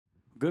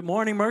Good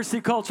morning,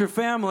 Mercy Culture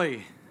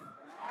family.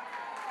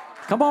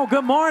 Come on,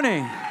 good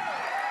morning.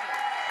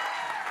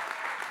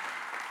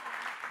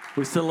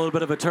 We still a little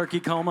bit of a turkey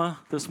coma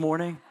this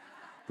morning,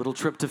 little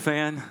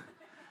tryptophan.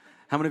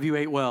 How many of you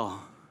ate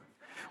well?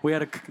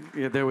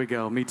 There we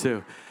go, me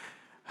too.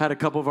 Had a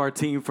couple of our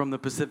team from the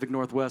Pacific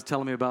Northwest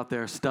telling me about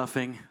their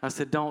stuffing. I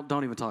said, don't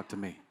even talk to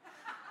me.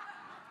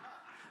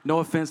 No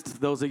offense to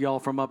those of y'all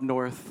from up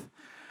north,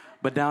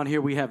 but down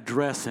here we have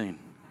dressing.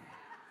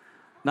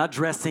 Not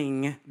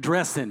dressing,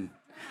 dressing.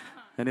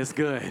 And it's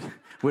good.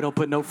 We don't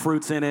put no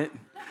fruits in it,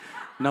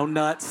 no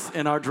nuts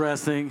in our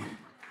dressing,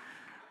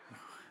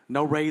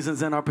 no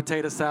raisins in our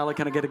potato salad.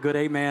 Can I get a good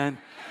amen?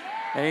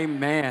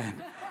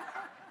 Amen.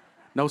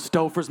 No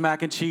Stouffer's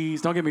mac and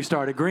cheese. Don't get me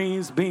started.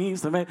 Greens,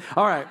 beans, tomato.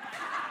 All right.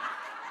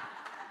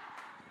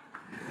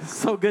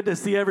 So good to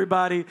see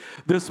everybody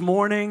this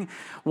morning.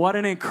 What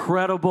an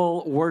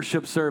incredible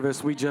worship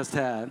service we just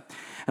had.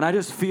 And I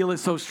just feel it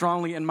so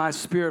strongly in my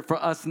spirit for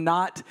us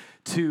not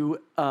to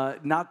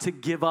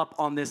give up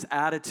on this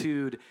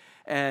attitude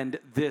and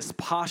this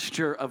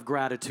posture of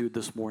gratitude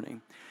this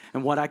morning.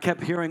 And what I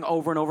kept hearing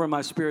over and over in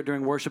my spirit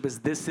during worship is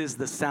this is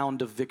the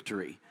sound of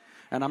victory.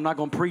 And I'm not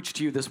going to preach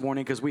to you this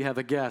morning because we have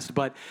a guest,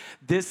 but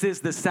this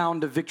is the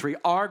sound of victory.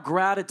 Our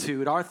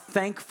gratitude, our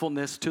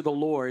thankfulness to the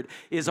Lord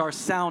is our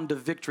sound of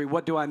victory.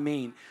 What do I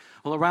mean?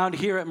 Well, around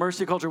here at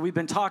Mercy Culture, we've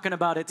been talking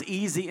about it's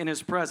easy in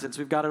His presence.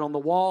 We've got it on the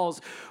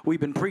walls. We've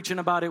been preaching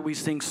about it. We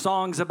sing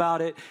songs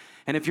about it.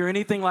 And if you're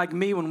anything like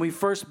me, when we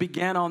first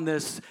began on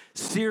this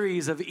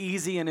series of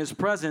easy in His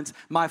presence,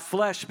 my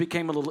flesh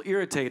became a little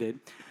irritated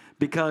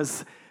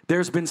because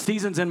there's been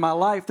seasons in my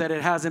life that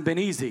it hasn't been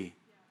easy.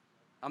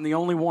 I'm the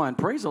only one.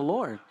 Praise the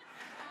Lord.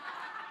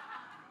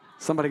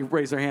 Somebody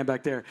raise their hand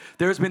back there.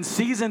 There's been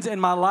seasons in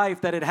my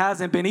life that it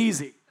hasn't been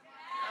easy.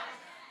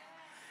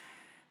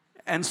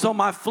 And so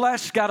my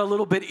flesh got a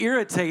little bit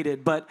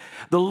irritated, but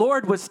the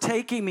Lord was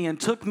taking me and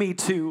took me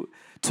to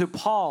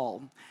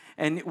Paul.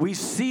 And we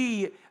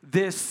see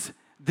this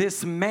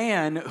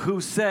man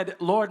who said,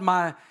 Lord,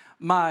 my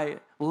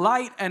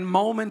light and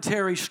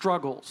momentary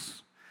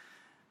struggles.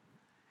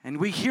 And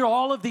we hear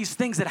all of these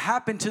things that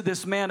happened to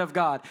this man of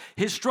God.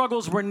 His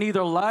struggles were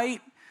neither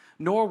light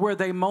nor were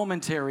they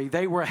momentary.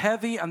 They were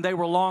heavy and they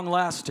were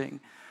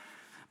long-lasting.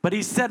 But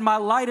he said, my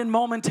light and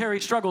momentary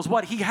struggles.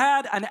 What? He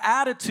had an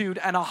attitude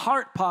and a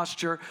heart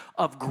posture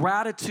of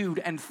gratitude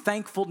and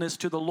thankfulness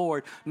to the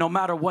Lord no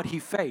matter what he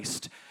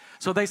faced.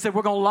 So they said,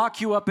 we're going to lock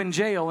you up in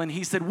jail. And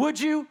he said, would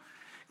you?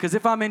 Because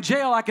if I'm in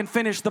jail, I can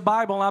finish the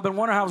Bible. And I've been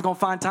wondering how I was going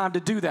to find time to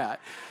do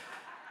that.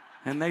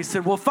 And they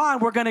said, well, fine,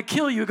 we're going to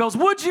kill you. He goes,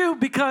 would you?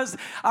 Because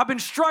I've been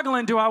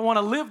struggling. Do I want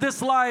to live this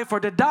life,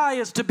 or to die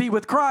is to be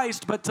with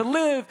Christ? But to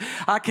live,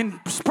 I can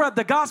spread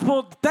the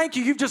gospel. Thank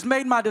you. You've just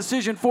made my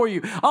decision for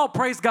you. Oh,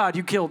 praise God.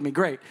 You killed me.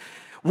 Great.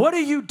 What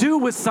do you do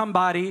with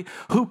somebody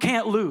who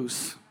can't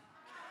lose?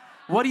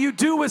 What do you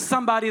do with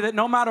somebody that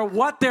no matter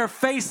what they're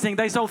facing,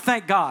 they say, oh,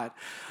 thank God.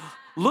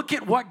 Look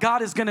at what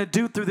God is going to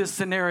do through this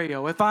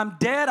scenario. If I'm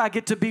dead, I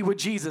get to be with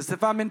Jesus.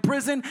 If I'm in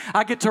prison,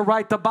 I get to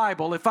write the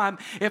Bible. If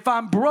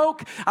I'm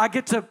broke, I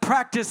get to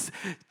practice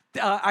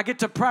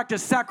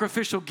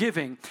sacrificial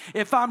giving.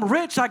 If I'm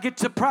rich, I get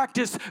to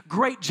practice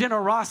great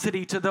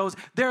generosity to those.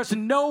 There's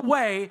no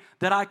way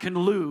that I can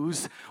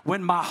lose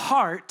when my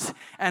heart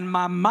and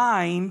my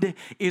mind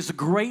is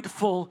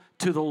grateful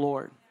to the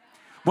Lord.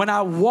 When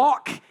I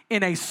walk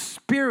in a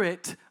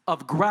spirit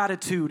of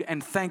gratitude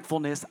and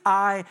thankfulness,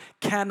 I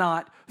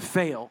cannot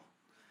fail.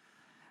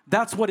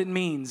 That's what it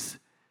means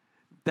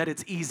that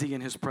it's easy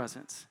in His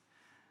presence.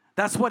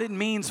 That's what it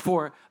means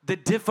for the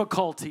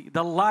difficulty,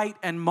 the light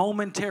and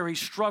momentary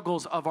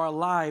struggles of our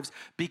lives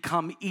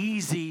become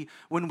easy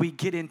when we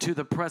get into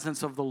the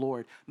presence of the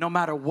Lord. No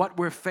matter what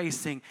we're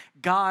facing,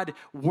 God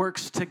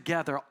works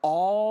together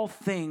all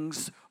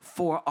things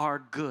for our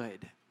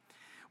good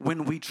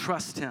when we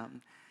trust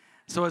Him.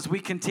 So as we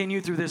continue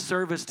through this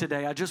service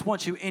today, I just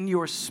want you in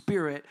your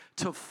spirit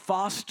to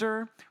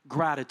foster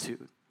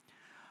gratitude.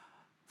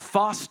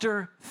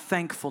 Foster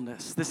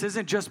thankfulness. This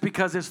isn't just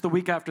because it's the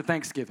week after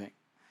Thanksgiving.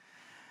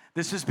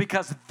 This is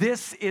because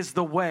this is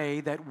the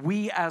way that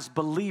we as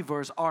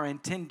believers are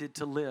intended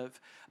to live.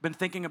 I've been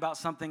thinking about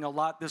something a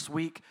lot this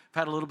week.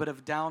 I've had a little bit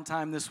of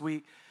downtime this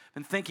week. I've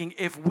been thinking,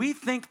 if we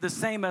think the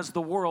same as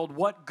the world,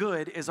 what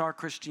good is our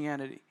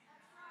Christianity?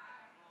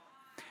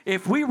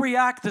 If we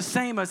react the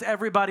same as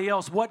everybody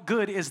else, what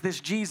good is this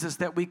Jesus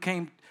that we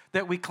claim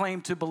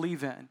to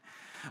believe in?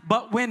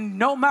 But when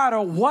no matter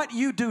what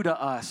you do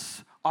to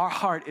us, our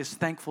heart is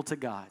thankful to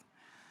God.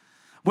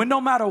 When no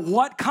matter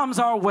what comes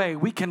our way,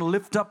 we can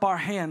lift up our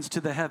hands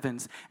to the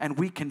heavens and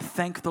we can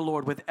thank the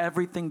Lord with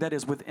everything that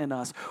is within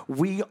us.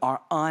 We are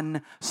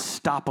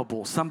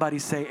unstoppable. Somebody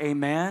say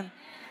amen.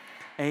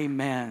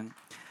 Amen.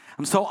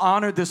 I'm so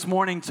honored this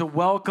morning to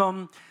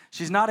welcome,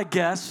 she's not a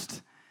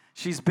guest.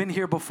 She's been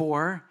here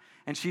before,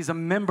 and she's a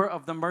member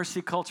of the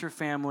Mercy Culture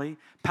family.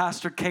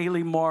 Pastor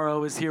Kaily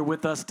Morrow is here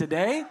with us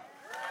today.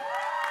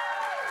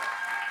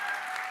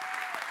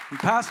 And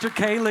Pastor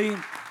Kaily,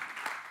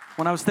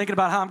 When I was thinking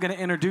about how I'm going to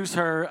introduce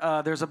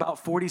her, there's about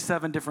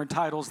 47 different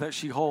titles that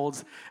she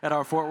holds at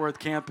our Fort Worth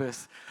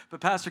campus. But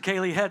Pastor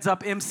Kaily heads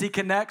up MC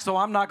Connect, so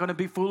I'm not going to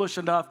be foolish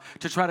enough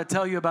to try to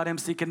tell you about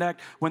MC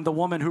Connect when the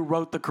woman who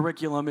wrote the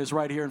curriculum is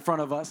right here in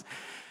front of us.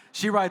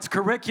 She writes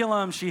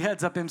curriculum, she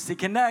heads up MC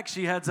Connect,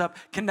 she heads up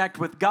Connect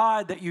with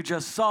God that you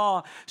just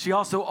saw. She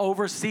also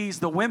oversees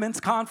the women's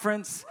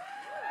conference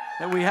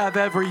that we have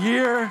every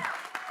year.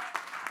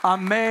 I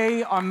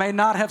may or may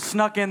not have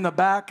snuck in the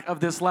back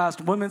of this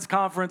last women's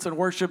conference and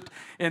worshiped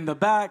in the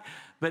back,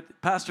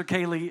 but Pastor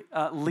Kaily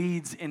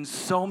leads in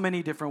so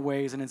many different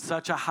ways and in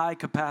such a high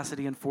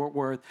capacity in Fort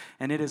Worth,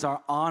 and it is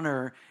our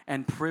honor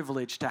and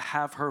privilege to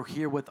have her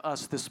here with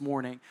us this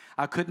morning.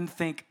 I couldn't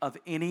think of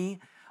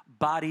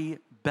anybody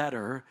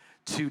better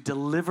to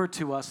deliver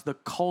to us the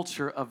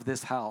culture of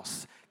this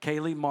house.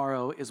 Kaily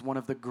Morrow is one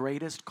of the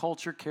greatest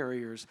culture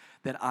carriers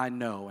that I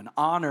know. And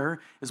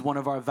honor is one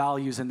of our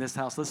values in this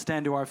house. Let's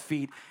stand to our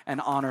feet and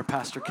honor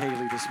Pastor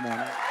Kaily this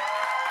morning.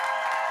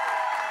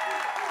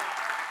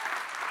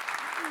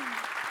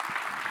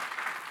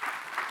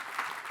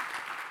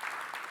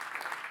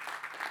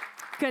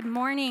 Good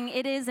morning.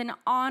 It is an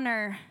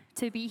honor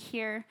to be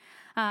here.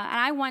 And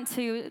I want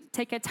to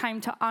take a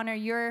time to honor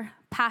your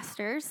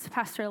pastors,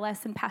 Pastor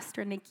Les and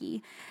Pastor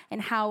Nikki,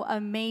 and how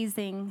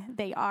amazing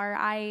they are.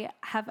 I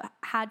have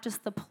had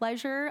just the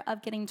pleasure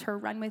of getting to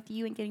run with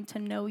you and getting to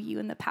know you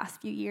in the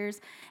past few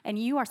years, and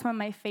you are some of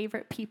my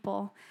favorite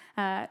people.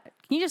 Can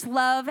you just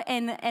love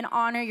and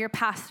honor your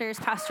pastors,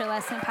 Pastor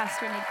Les and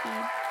Pastor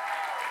Nikki?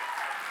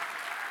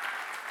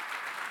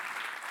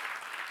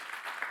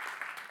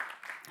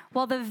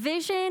 Well, the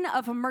vision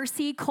of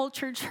Mercy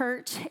Culture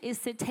Church is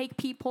to take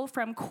people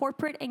from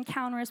corporate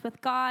encounters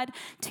with God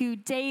to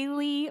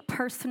daily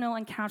personal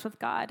encounters with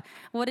God.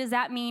 What does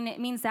that mean? It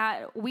means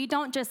that we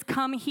don't just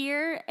come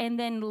here and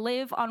then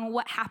live on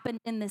what happened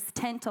in this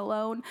tent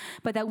alone,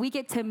 but that we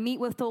get to meet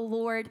with the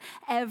Lord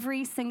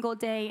every single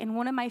day. And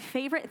one of my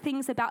favorite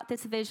things about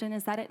this vision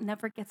is that it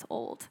never gets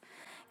old.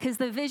 Because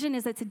the vision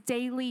is it's a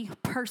daily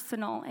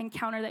personal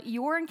encounter, that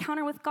your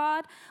encounter with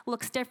God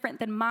looks different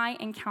than my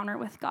encounter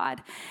with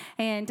God.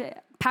 And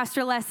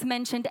Pastor Les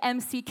mentioned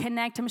MC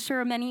Connect. I'm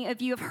sure many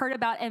of you have heard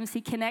about MC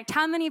Connect.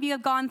 How many of you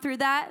have gone through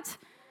that?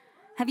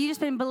 Have you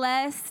just been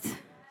blessed?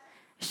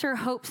 Sure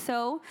hope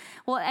so.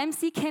 Well,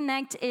 MC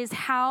Connect is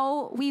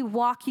how we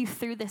walk you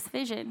through this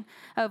vision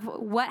of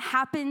what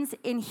happens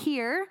in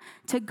here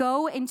to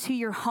go into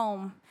your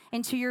home,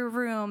 into your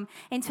room,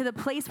 into the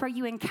place where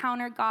you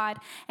encounter God.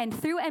 And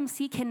through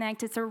MC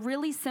Connect, it's a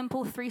really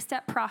simple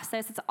 3-step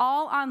process. It's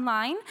all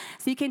online,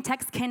 so you can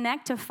text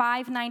Connect to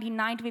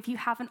 599 if you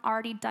haven't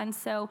already done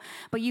so.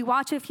 But you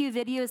watch a few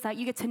videos that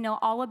you get to know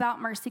all about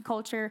Mercy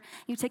Culture.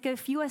 You take a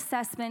few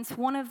assessments.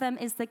 One of them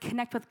is the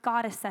Connect with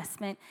God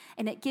assessment,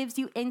 and it gives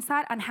you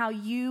insight on how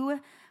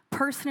you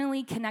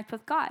personally connect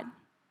with God.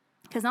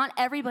 Because not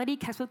everybody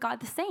connects with God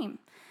the same.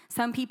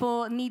 Some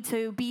people need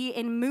to be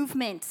in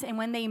movement, and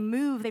when they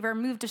move, they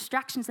remove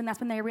distractions, and that's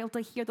when they're able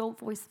to hear the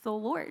voice of the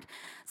Lord.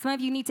 Some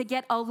of you need to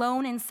get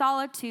alone in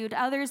solitude.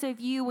 Others of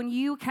you, when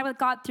you connect with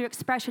God through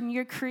expression,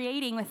 you're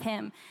creating with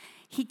Him.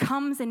 He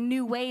comes in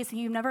new ways, and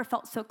you've never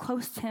felt so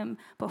close to Him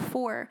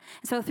before.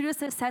 So through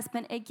this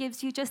assessment, it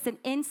gives you just an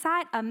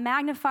insight, a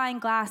magnifying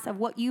glass of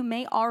what you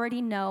may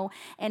already know,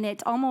 and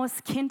it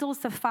almost kindles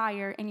the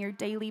fire in your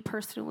daily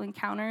personal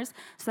encounters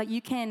so that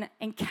you can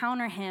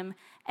encounter Him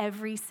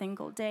every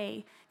single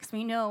day. Because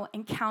we know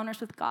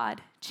encounters with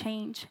God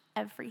change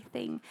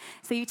everything.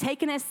 So you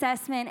take an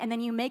assessment and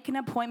then you make an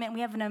appointment.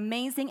 We have an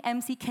amazing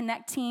MC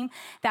Connect team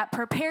that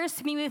prepares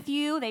to meet with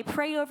you. They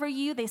pray over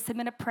you. They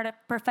submit a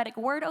prophetic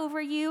word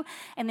over you,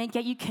 and they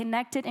get you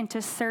connected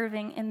into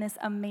serving in this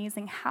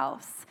amazing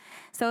house.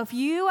 So if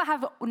you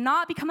have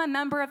not become a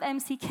member of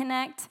MC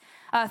Connect,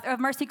 of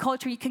Mercy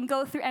Culture, you can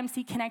go through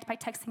MC Connect by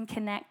texting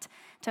Connect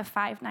to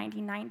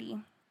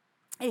 59090.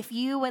 If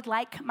you would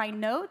like my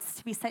notes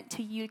to be sent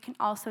to you, you can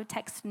also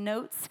text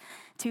notes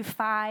to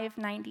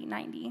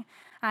 59090.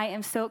 I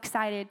am so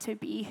excited to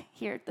be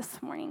here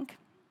this morning.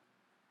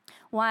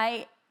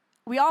 Why?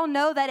 We all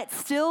know that it's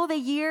still the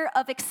year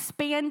of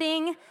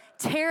expanding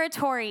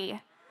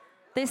territory.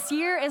 This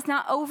year is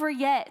not over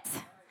yet.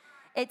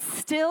 It's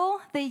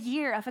still the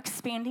year of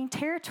expanding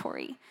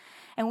territory.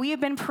 And we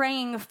have been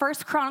praying 1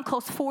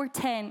 Chronicles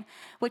 4:10,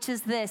 which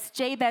is this: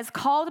 Jabez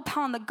called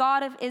upon the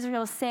God of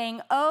Israel,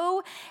 saying,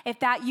 "Oh, if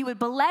that you would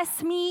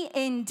bless me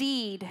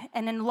indeed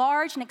and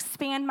enlarge and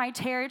expand my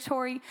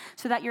territory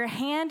so that your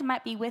hand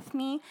might be with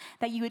me,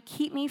 that you would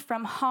keep me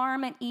from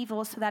harm and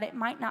evil so that it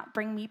might not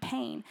bring me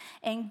pain."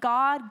 And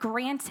God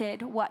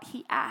granted what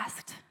he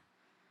asked.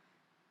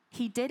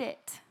 He did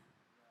it.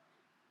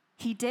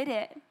 He did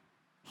it.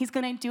 He's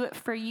going to do it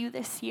for you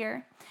this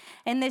year.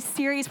 In this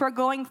series, we're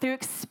going through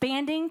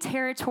expanding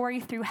territory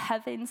through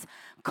heaven's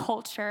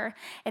culture.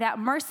 And at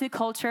Mercy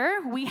Culture,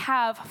 we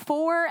have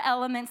 4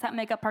 elements that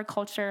make up our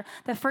culture.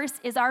 The first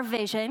is our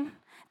vision,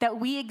 that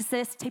we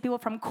exist to take people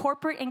from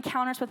corporate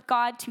encounters with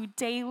God to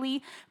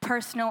daily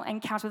personal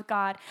encounters with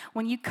God.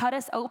 When you cut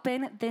us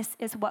open, this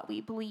is what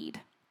we bleed.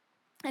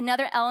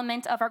 Another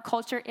element of our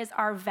culture is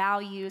our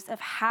values, of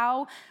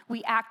how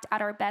we act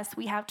at our best.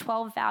 We have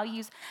 12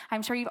 values.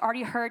 I'm sure you've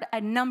already heard a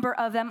number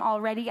of them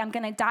already. I'm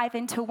going to dive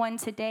into one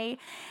today.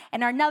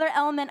 And another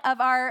element of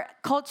our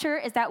culture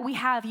is that we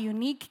have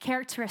unique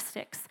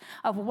characteristics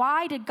of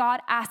why did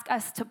God ask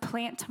us to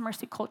plant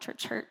Mercy Culture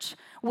Church?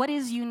 What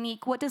is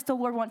unique? What does the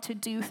Lord want to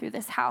do through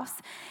this house?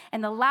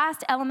 And the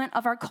last element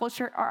of our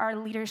culture are our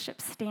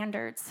leadership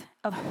standards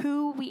of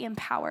who we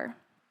empower.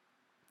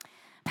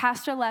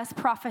 Pastor Les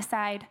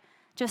prophesied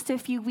just a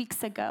few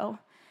weeks ago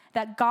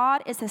that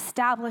God is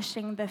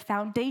establishing the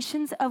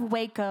foundations of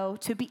Waco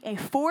to be a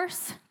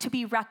force to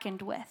be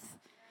reckoned with.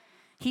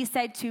 He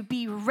said to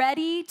be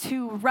ready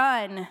to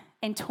run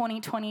in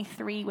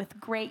 2023 with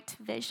great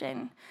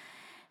vision.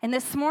 And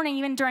this morning,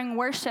 even during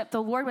worship,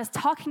 the Lord was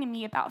talking to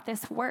me about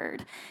this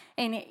word.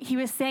 And he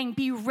was saying,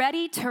 be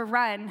ready to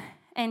run.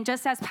 And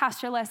just as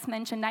Pastor Les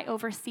mentioned, I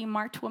oversee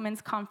March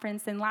Women's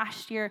Conference. And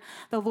last year,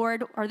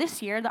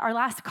 this year, our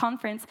last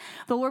conference,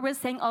 the Lord was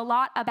saying a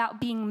lot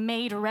about being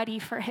made ready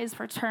for his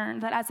return.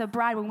 That as a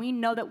bride, when we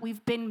know that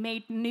we've been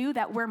made new,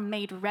 that we're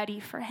made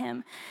ready for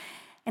him.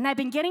 And I've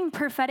been getting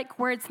prophetic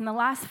words in the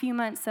last few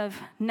months of,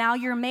 now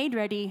you're made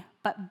ready,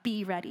 but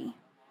be ready.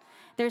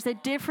 There's a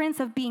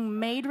difference of being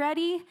made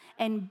ready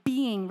and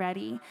being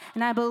ready.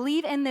 And I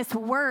believe in this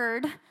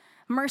word,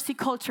 Mercy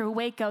Culture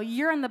Waco,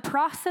 you're in the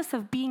process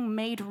of being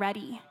made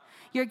ready.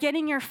 You're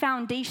getting your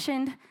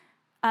foundation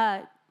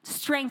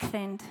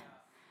strengthened,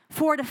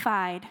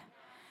 fortified,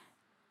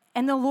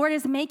 and the Lord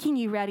is making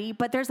you ready,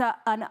 but there's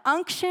an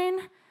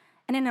unction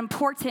and an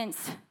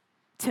importance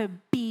to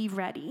be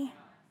ready.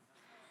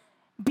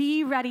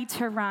 Be ready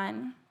to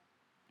run.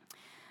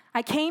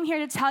 I came here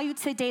to tell you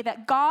today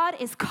that God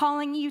is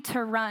calling you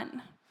to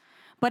run,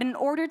 but in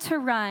order to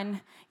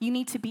run, you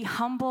need to be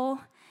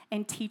humble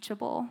and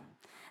teachable.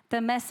 The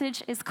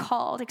message is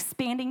called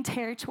Expanding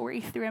Territory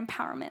Through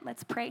Empowerment.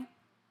 Let's pray.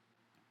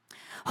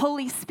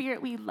 Holy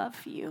Spirit, we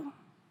love you.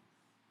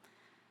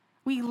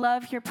 We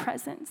love your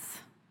presence.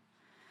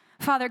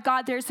 Father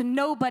God, there's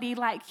nobody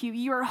like you.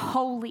 You're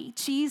holy.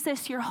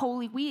 Jesus, you're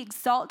holy. We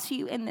exalt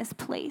you in this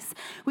place.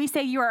 We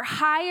say you are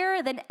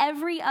higher than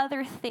every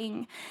other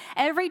thing.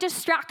 Every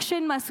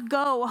distraction must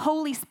go.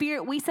 Holy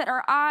Spirit, we set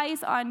our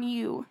eyes on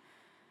you.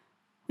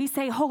 We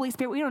say, Holy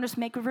Spirit, we don't just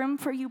make room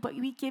for you, but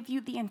we give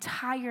you the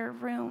entire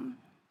room.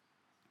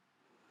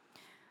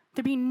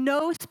 There be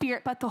no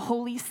spirit but the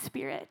Holy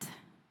Spirit.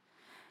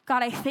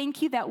 God, I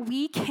thank you that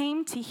we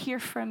came to hear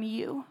from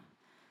you.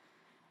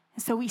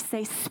 And so we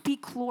say,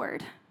 speak,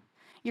 Lord.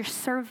 Your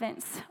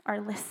servants are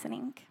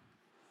listening.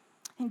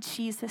 In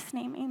Jesus'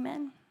 name,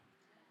 amen.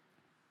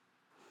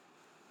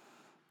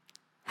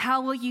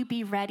 How will you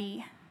be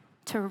ready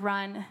to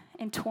run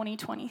in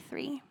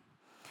 2023?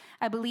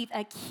 I believe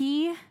a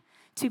key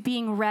to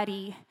being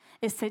ready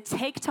is to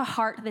take to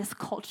heart this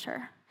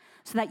culture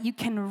so that you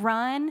can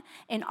run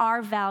in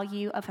our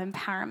value of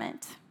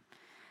empowerment.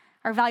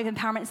 Our value of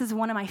empowerment, this is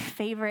one of my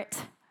favorite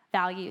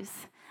values.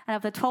 Out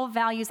of the 12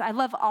 values, I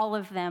love all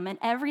of them. And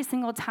every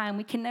single time,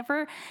 we can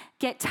never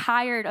get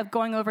tired of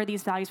going over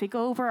these values. We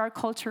go over our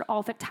culture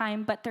all the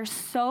time, but there's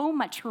so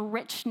much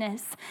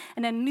richness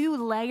and a new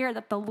layer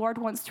that the Lord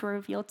wants to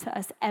reveal to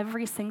us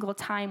every single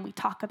time we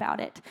talk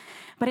about it.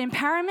 But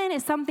empowerment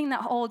is something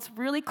that holds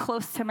really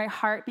close to my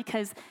heart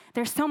because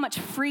there's so much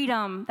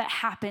freedom that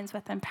happens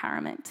with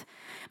empowerment.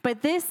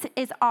 But this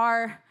is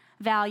our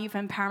value of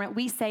empowerment.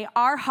 We say,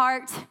 our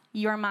heart,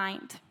 your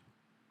mind.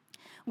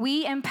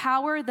 We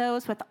empower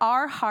those with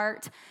our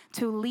heart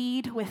to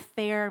lead with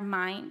their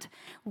mind.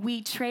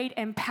 We trade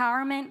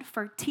empowerment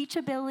for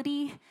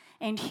teachability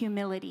and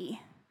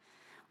humility.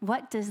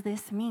 What does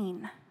this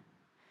mean?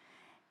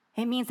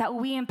 It means that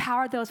we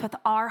empower those with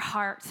our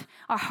heart.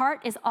 Our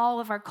heart is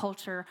all of our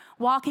culture,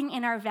 walking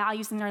in our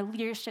values and our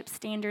leadership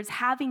standards,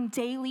 having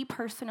daily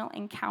personal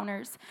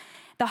encounters.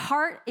 The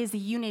heart is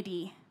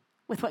unity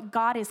with what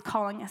God is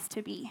calling us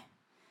to be.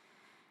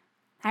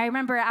 I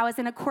remember I was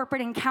in a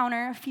corporate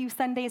encounter a few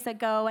Sundays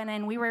ago, and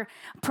then we were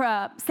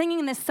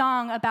singing this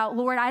song about,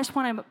 Lord, I just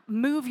want to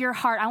move your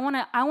heart. I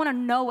want to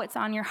know what's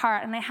on your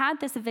heart. And I had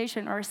this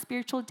vision or a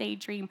spiritual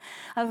daydream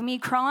of me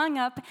crawling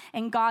up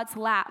in God's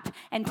lap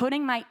and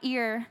putting my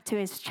ear to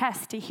his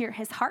chest to hear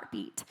his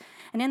heartbeat.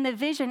 And in the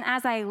vision,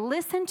 as I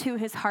listened to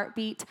his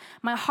heartbeat,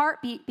 my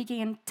heartbeat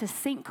began to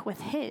sync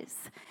with his.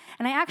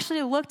 And I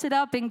actually looked it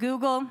up in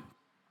Google,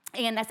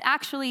 and that's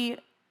actually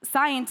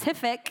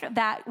scientific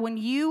that when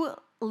you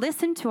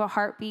listen to a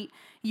heartbeat,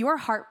 your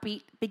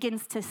heartbeat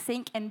begins to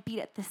sync and beat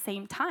at the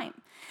same time.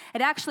 It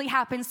actually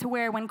happens to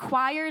where when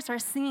choirs are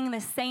singing the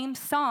same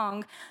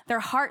song, their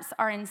hearts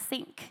are in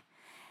sync.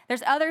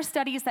 There's other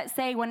studies that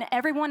say when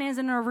everyone is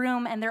in a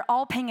room and they're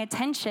all paying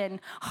attention,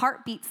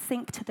 heartbeats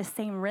sync to the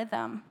same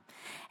rhythm.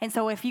 And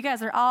so if you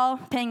guys are all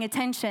paying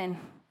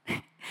attention,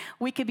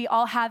 we could be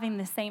all having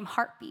the same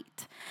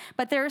heartbeat.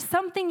 But there is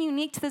something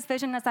unique to this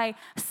vision. As I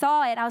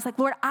saw it, I was like,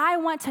 Lord, I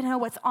want to know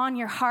what's on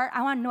your heart.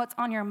 I want to know what's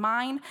on your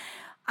mind.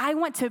 I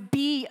want to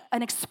be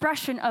an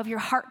expression of your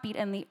heartbeat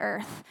in the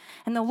earth.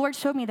 And the Lord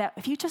showed me that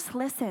if you just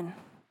listen,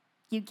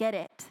 you get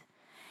it.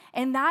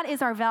 And that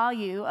is our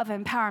value of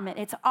empowerment.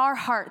 It's our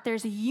heart.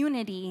 There's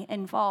unity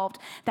involved.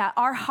 That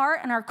our heart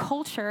and our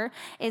culture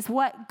is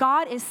what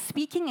God is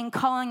speaking and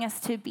calling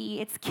us to be.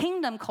 It's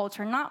kingdom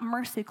culture, not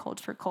mercy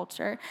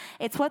culture.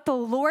 It's what the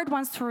Lord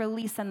wants to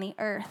release on the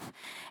earth.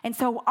 And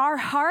so our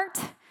heart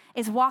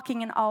is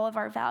walking in all of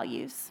our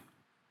values.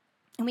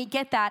 And we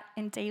get that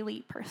in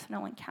daily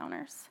personal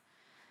encounters.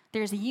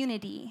 There's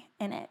unity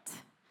in it.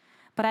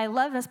 But I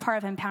love this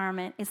part of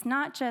empowerment. It's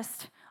not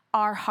just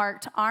our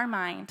heart, our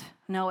mind.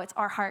 No, it's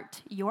our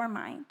heart, your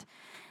mind.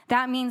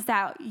 That means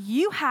that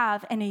you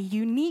have a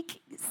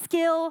unique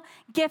skill,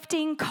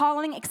 gifting,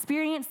 calling,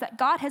 experience that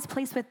God has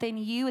placed within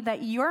you,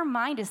 that your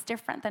mind is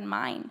different than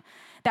mine,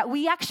 that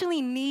we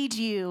actually need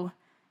you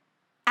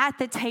at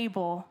the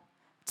table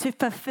to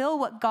fulfill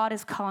what God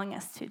is calling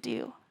us to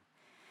do.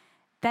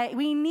 That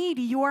we need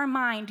your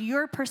mind,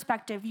 your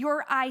perspective,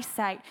 your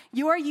eyesight,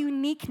 your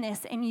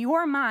uniqueness in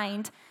your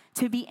mind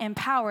to be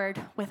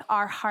empowered with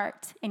our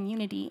heart in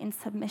unity, in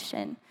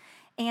submission,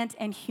 and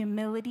in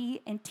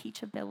humility and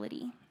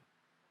teachability.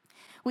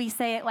 We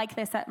say it like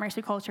this at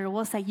Mercy Culture.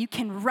 We'll say, you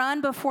can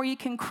run before you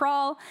can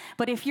crawl,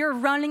 but if you're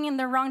running in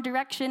the wrong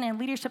direction and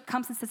leadership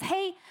comes and says,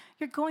 hey,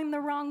 you're going the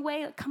wrong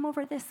way, come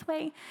over this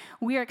way,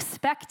 we are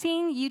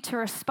expecting you to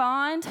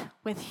respond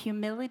with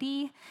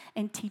humility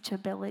and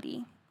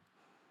teachability.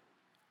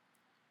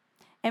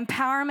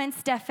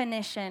 Empowerment's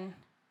definition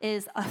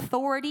is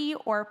authority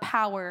or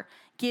power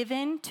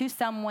given to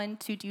someone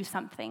to do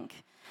something.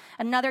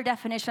 Another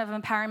definition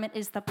of empowerment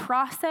is the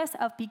process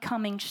of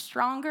becoming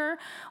stronger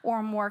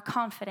or more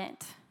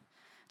confident.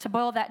 To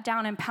boil that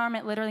down,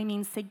 empowerment literally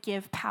means to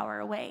give power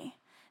away.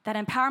 That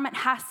empowerment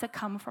has to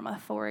come from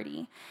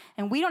authority.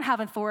 And we don't have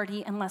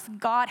authority unless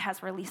God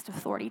has released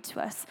authority to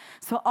us.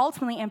 So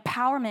ultimately,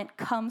 empowerment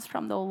comes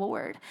from the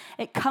Lord.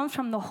 It comes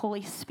from the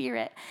Holy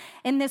Spirit.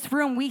 In this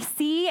room, we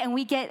see and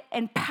we get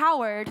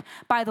empowered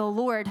by the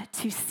Lord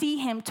to see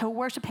him, to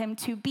worship him,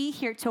 to be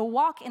here, to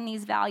walk in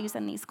these values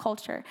and these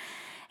culture.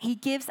 He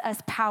gives us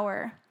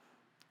power.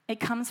 It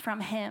comes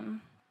from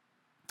him.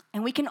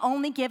 And we can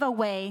only give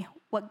away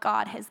what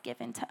God has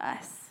given to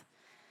us.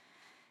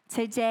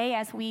 Today,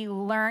 as we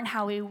learn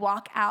how we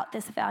walk out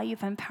this value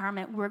of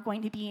empowerment, we're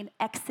going to be in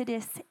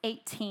Exodus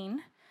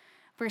 18,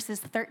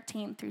 verses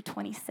 13 through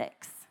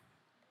 26.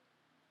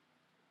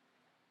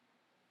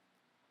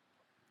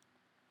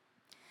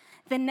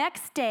 The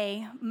next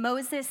day,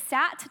 Moses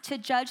sat to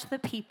judge the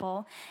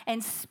people,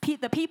 and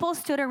the people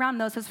stood around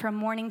Moses from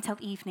morning till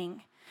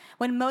evening.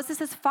 When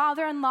Moses'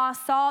 father-in-law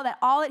saw that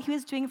all that he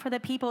was doing for the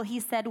people, he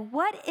said,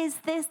 "What is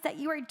this that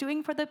you are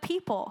doing for the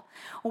people?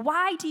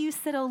 Why do you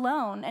sit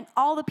alone and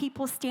all the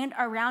people stand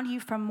around you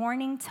from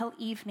morning till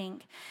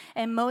evening?"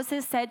 And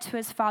Moses said to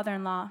his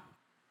father-in-law,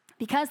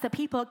 "Because the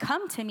people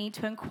come to me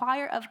to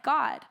inquire of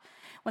God.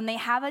 When they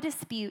have a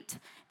dispute,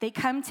 they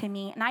come to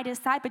me, and I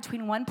decide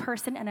between one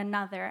person and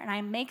another, and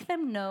I make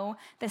them know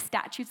the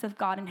statutes of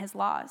God and his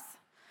laws."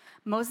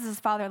 Moses'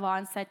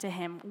 father-in-law said to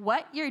him,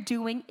 "What you're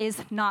doing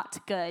is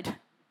not good."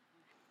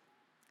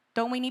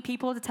 Don't we need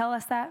people to tell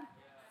us that?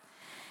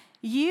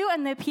 You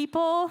and the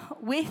people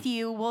with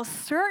you will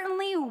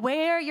certainly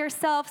wear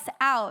yourselves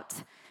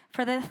out,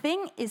 for the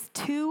thing is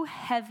too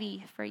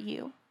heavy for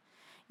you.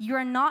 You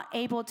are not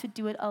able to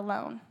do it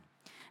alone.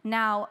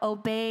 Now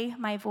obey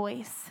my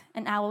voice,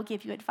 and I will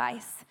give you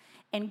advice,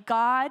 and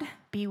God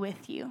be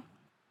with you.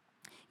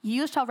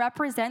 You shall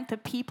represent the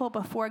people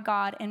before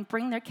God and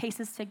bring their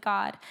cases to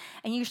God,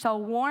 and you shall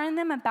warn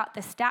them about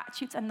the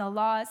statutes and the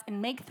laws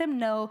and make them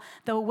know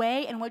the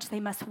way in which they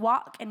must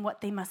walk and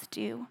what they must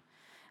do.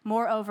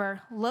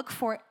 Moreover, look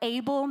for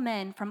able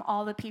men from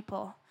all the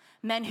people,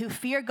 men who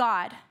fear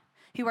God,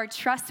 who are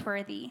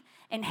trustworthy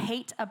and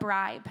hate a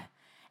bribe,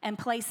 and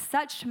place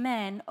such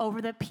men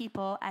over the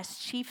people as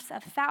chiefs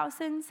of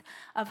thousands,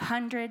 of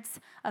hundreds,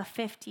 of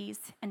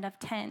fifties, and of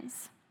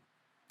tens.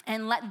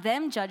 And let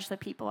them judge the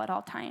people at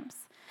all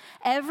times.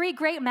 Every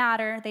great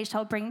matter they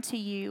shall bring to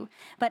you,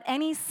 but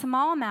any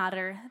small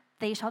matter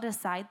they shall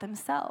decide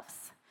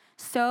themselves.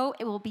 So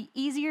it will be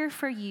easier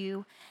for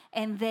you,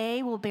 and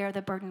they will bear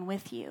the burden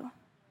with you.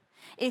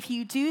 If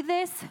you do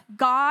this,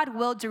 God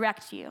will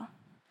direct you.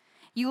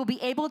 You will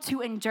be able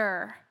to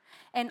endure.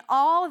 And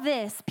all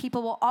this,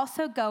 people will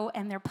also go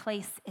in their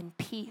place in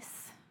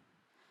peace.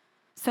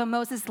 So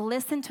Moses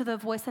listened to the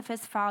voice of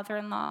his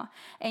father-in-law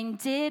and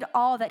did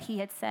all that he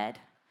had said.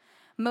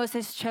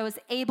 Moses chose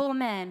able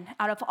men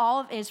out of all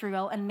of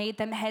Israel and made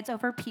them heads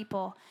over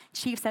people,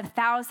 chiefs of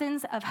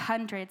thousands, of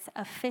hundreds,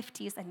 of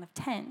fifties, and of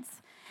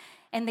tens.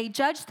 And they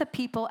judged the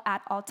people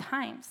at all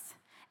times.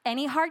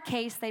 Any hard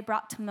case they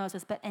brought to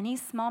Moses, but any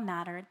small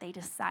matter they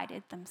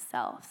decided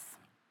themselves.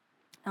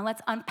 Now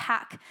let's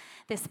unpack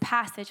this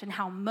passage and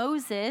how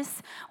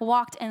Moses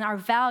walked in our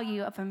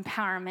value of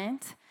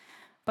empowerment.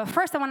 But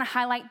first I want to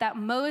highlight that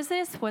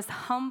Moses was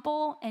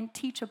humble and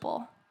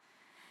teachable.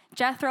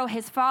 Jethro,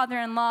 his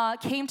father-in-law,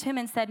 came to him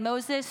and said,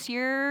 "Moses,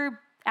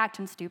 you're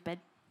acting stupid.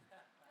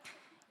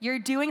 You're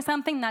doing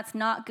something that's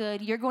not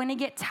good. You're going to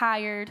get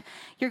tired.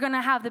 You're going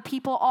to have the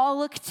people all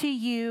look to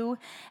you,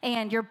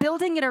 and you're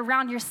building it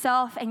around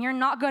yourself, and you're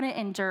not going to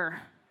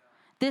endure.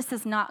 This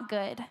is not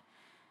good.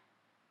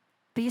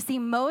 But you see,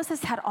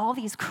 Moses had all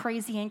these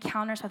crazy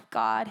encounters with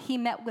God. He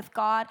met with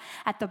God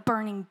at the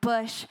burning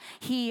bush.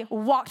 He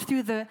walked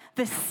through the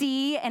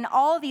sea and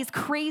all these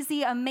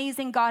crazy,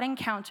 amazing God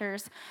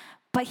encounters.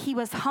 But he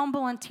was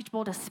humble and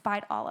teachable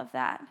despite all of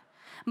that.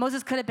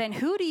 Moses could have been,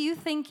 who do you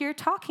think you're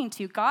talking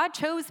to? God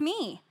chose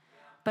me.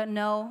 But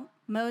no,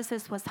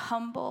 Moses was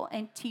humble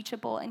and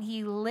teachable, and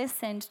he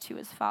listened to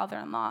his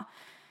father-in-law.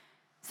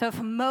 So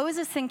if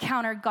Moses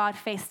encountered God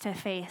face to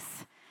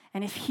face,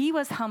 and if he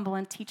was humble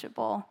and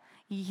teachable,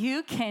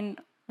 you can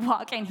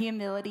walk in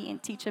humility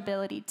and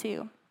teachability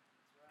too.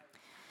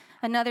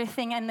 Another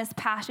thing in this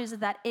passage is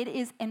that it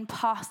is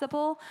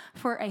impossible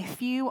for a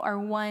few or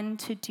one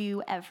to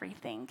do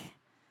everything.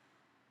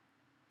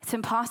 It's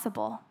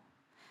impossible.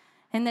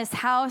 In this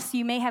house,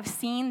 you may have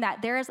seen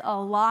that there is a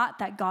lot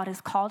that God has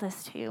called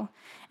us to.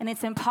 And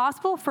it's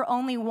impossible for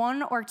only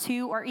one or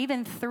two or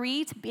even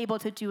three to be able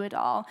to do it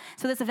all.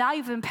 So this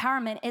value of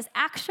empowerment is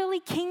actually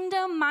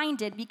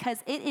kingdom-minded because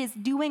it is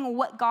doing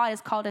what God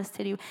has called us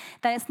to do.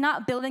 That it's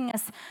not building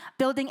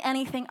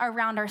anything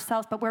around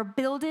ourselves, but we're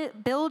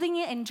building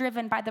it and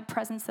driven by the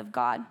presence of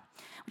God,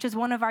 which is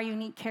one of our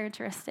unique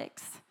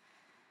characteristics.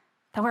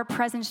 That we're a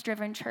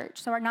presence-driven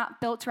church. So we're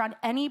not built around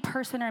any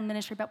person or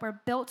ministry, but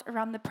we're built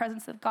around the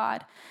presence of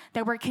God.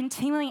 That we're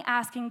continually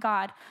asking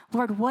God,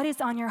 Lord, what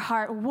is on your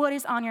heart? What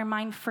is on your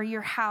mind for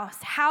your house?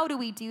 How do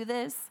we do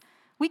this?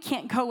 We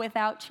can't go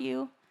without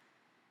you.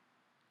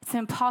 It's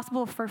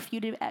impossible for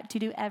you to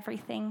do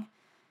everything.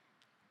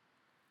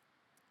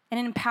 And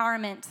in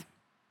empowerment,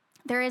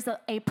 there is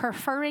a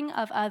preferring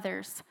of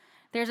others.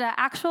 There's an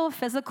actual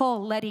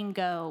physical letting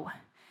go,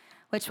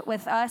 which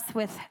with us,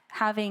 with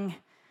having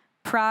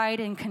pride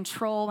and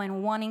control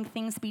and wanting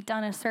things to be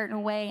done a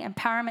certain way,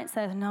 empowerment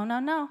says,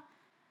 no.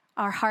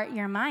 Our heart,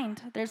 your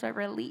mind, there's a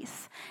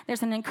release.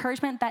 There's an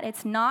encouragement that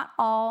it's not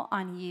all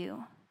on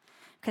you.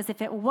 Because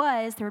if it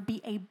was, there would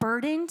be a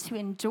burden to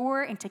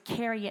endure and to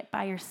carry it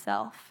by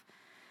yourself.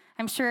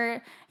 I'm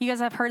sure you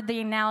guys have heard the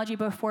analogy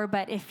before,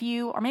 but if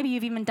you, or maybe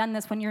you've even done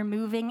this when you're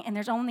moving and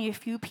there's only a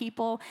few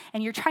people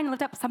and you're trying to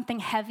lift up something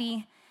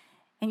heavy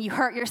and you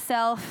hurt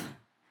yourself,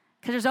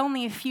 because there's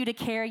only a few to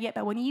carry it.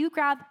 But when you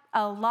grab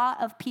a lot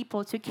of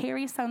people to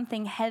carry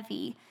something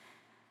heavy,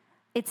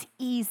 it's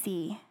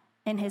easy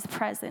in his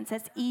presence.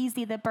 It's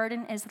easy. The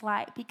burden is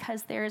light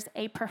because there's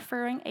a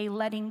preferring, a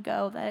letting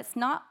go, that it's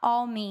not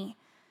all me.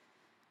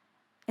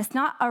 It's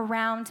not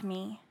around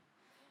me.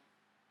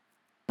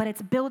 But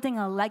it's building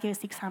a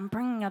legacy because I'm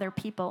bringing other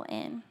people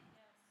in.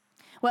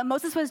 What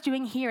Moses was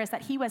doing here is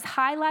that he was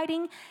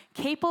highlighting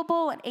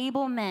capable and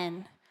able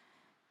men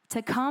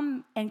to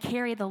come and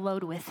carry the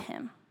load with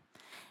him.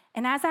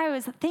 And as I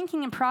was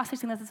thinking and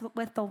processing this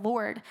with the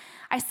Lord,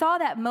 I saw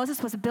that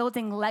Moses was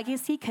building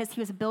legacy because he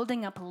was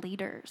building up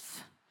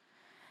leaders.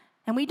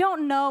 And we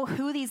don't know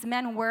who these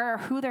men were or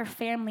who their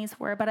families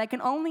were, but I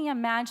can only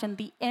imagine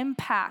the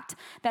impact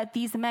that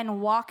these men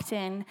walked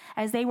in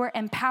as they were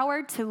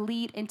empowered to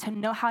lead and to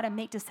know how to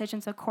make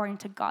decisions according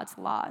to God's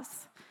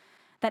laws.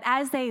 That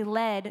as they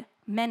led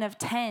men of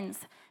tens,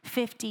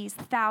 50s,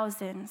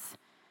 thousands,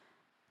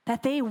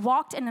 that they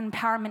walked in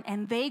empowerment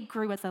and they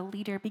grew as a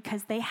leader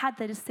because they had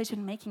the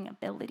decision-making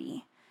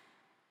ability.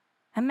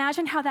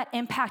 Imagine how that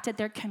impacted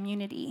their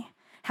community,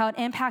 how it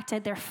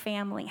impacted their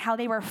family, how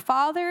they were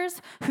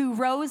fathers who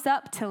rose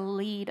up to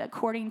lead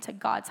according to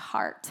God's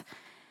heart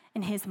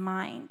and his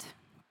mind.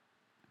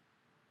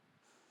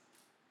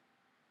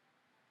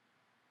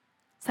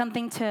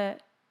 Something to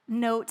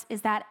note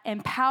is that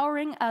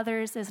empowering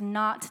others is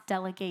not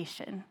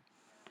delegation.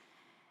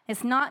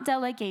 It's not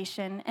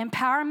delegation.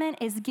 Empowerment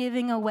is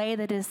giving away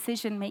the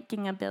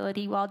decision-making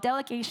ability, while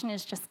delegation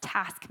is just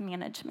task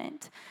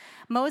management.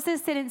 Moses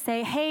didn't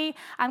say, hey,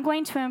 I'm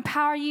going to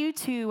empower you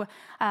to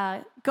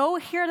go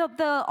hear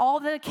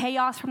all the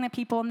chaos from the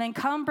people and then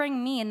come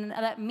bring me and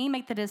let me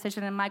make the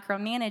decision and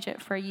micromanage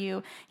it for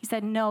you. He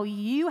said, no,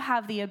 you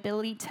have the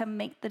ability to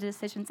make the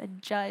decisions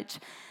and judge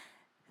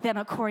them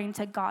according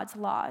to God's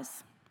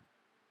laws.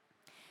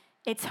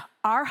 It's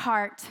our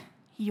heart,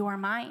 your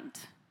mind.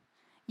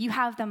 You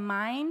have the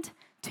mind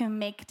to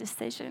make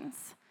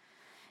decisions.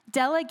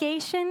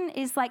 Delegation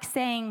is like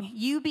saying,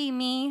 you be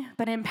me,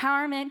 but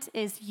empowerment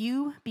is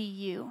you be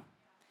you.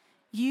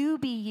 You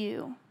be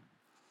you.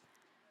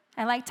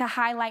 I like to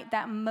highlight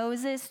that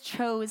Moses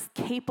chose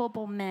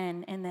capable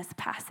men in this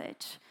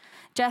passage.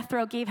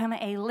 Jethro gave him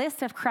a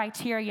list of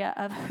criteria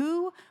of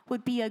who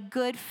would be a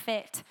good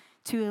fit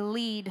to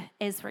lead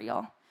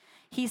Israel.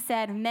 He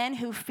said, men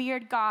who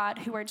feared God,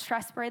 who were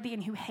trustworthy,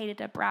 and who hated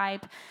a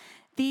bribe.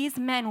 These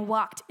men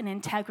walked in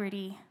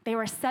integrity. They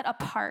were set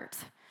apart.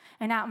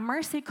 And at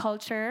Mercy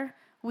Culture,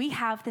 we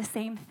have the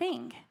same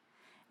thing.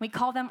 We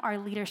call them our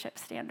leadership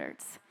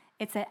standards.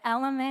 It's an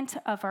element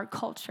of our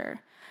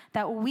culture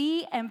that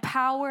we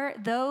empower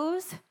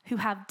those who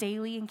have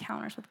daily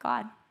encounters with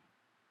God.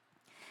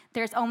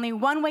 There's only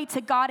one way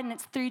to God, and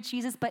it's through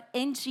Jesus, but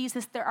in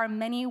Jesus, there are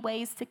many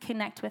ways to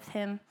connect with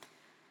him.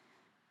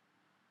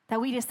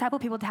 That we disciple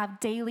people to have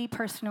daily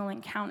personal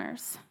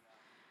encounters.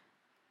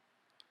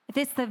 If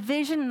it's the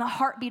vision and the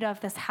heartbeat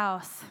of this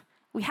house,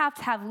 we have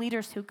to have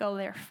leaders who go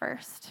there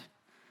first.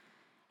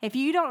 If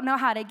you don't know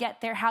how to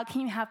get there, how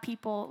can you have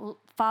people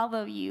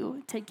follow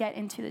you to get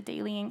into the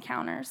daily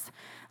encounters?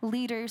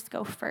 Leaders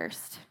go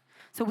first.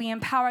 So we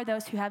empower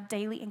those who have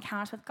daily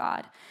encounters with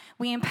God.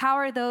 We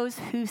empower those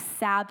who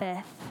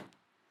Sabbath.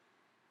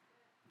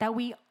 That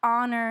we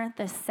honor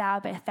the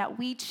Sabbath. That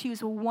we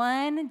choose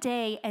one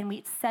day and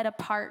we set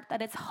apart.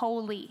 That it's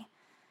holy.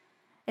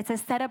 It's a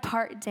set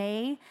apart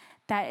day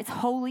that it's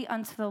holy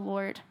unto the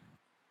Lord.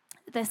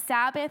 The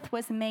Sabbath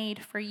was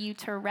made for you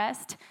to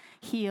rest,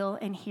 heal,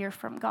 and hear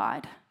from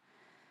God.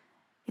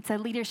 It's a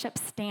leadership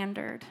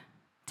standard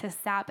to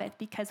Sabbath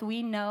because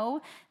we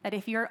know that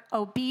if you're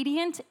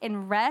obedient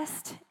in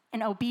rest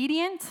and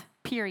obedient,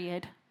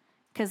 period,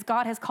 because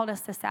God has called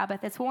us to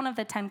Sabbath. It's one of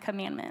the 10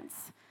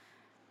 commandments.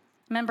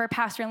 Remember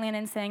Pastor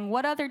Landon saying,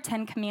 what other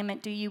 10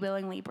 commandment do you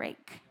willingly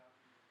break?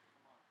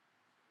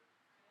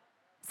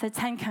 It's a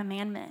 10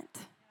 commandment.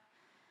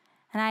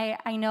 And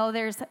I know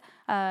there's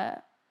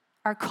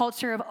our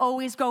culture of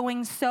always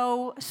going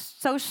so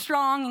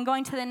strong and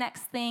going to the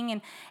next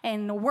thing,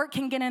 and work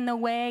can get in the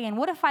way. And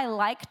what if I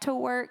like to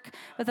work?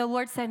 But the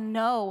Lord said,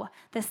 no,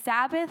 the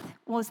Sabbath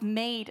was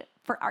made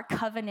for our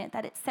covenant,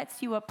 that it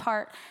sets you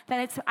apart,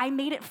 that I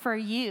made it for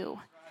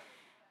you.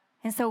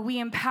 And so we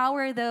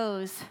empower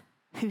those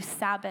who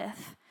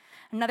Sabbath.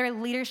 Another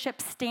leadership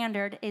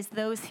standard is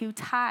those who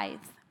tithe.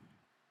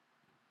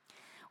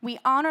 We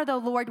honor the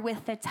Lord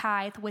with the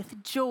tithe,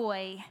 with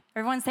joy.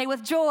 Everyone say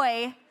with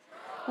joy.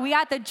 We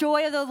got the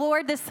joy of the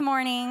Lord this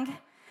morning.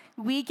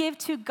 We give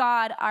to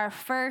God our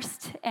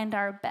first and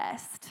our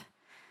best.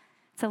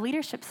 It's a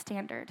leadership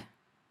standard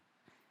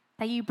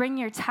that you bring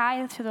your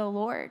tithe to the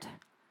Lord.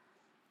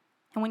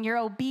 And when you're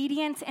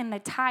obedient in the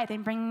tithe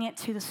and bringing it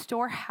to the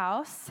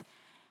storehouse,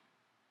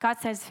 God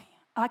says,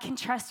 oh, I can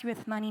trust you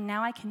with money.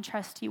 Now I can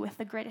trust you with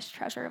the greatest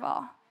treasure of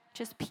all,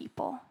 just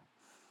people.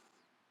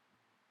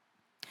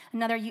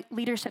 Another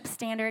leadership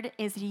standard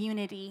is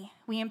unity.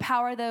 We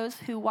empower those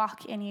who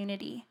walk in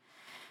unity.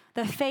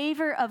 The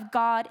favor of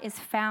God is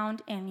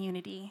found in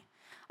unity.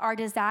 Our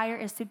desire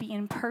is to be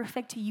in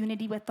perfect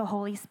unity with the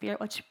Holy Spirit,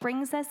 which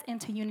brings us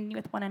into unity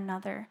with one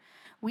another.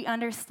 We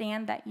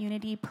understand that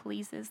unity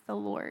pleases the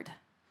Lord.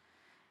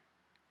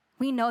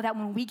 We know that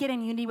when we get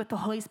in unity with the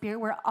Holy Spirit,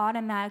 we're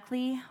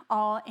automatically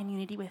all in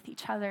unity with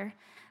each other.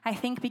 I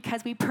think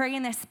because we pray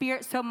in the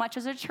Spirit so much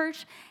as a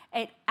church,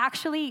 it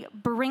actually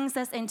brings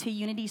us into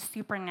unity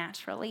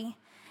supernaturally.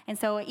 And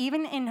so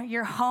even in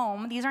your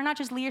home, these are not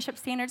just leadership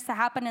standards to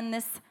happen in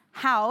this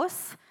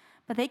house,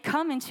 but they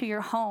come into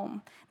your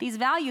home. These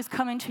values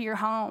come into your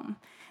home.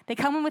 They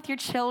come in with your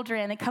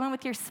children. They come in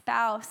with your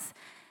spouse.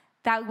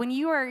 That when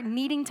you are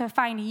needing to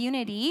find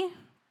unity,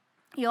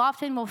 you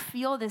often will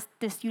feel this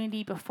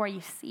unity before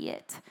you see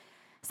it.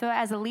 So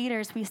as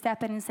leaders, we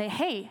step in and say,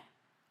 hey,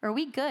 are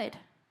we good?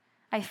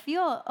 I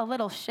feel a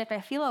little shift. I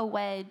feel a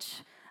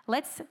wedge.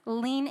 Let's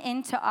lean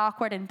into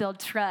awkward and build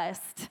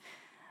trust.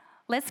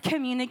 Let's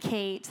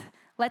communicate.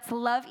 Let's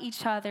love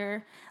each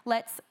other.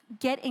 Let's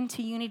get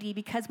into unity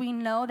because we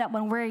know that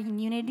when we're in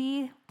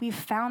unity, we've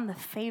found the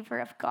favor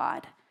of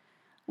God.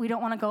 We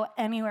don't want to go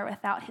anywhere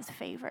without his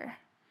favor,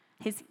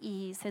 his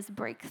ease, his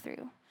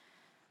breakthrough.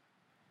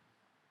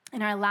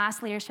 And our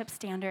last leadership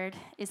standard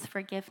is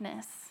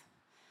forgiveness.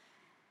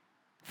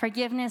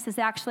 Forgiveness is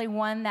actually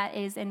one that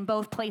is in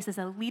both places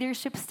a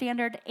leadership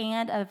standard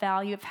and a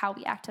value of how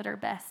we act at our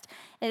best.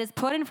 It is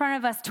put in front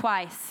of us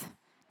twice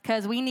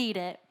because we need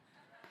it.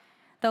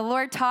 The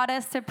Lord taught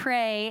us to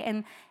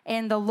pray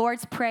in the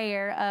Lord's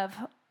Prayer of,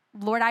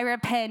 Lord, I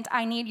repent.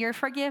 I need your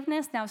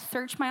forgiveness. Now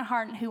search my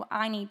heart and who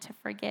I need to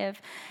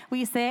forgive.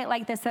 We say it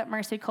like this at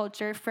Mercy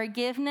Culture.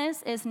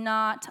 Forgiveness is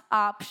not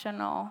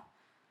optional.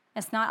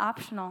 It's not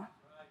optional.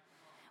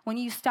 When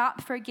you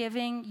stop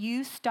forgiving,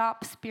 you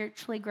stop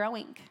spiritually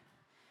growing.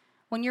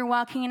 When you're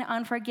walking in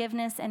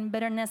unforgiveness and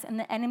bitterness and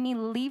the enemy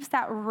leaves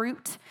that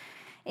root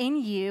in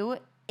you,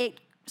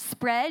 it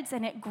spreads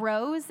and it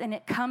grows and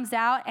it comes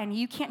out and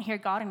you can't hear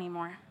God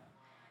anymore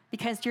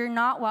because you're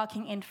not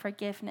walking in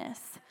forgiveness.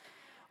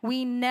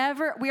 We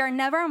are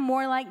never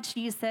more like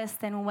Jesus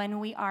than when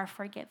we are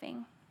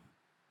forgiving.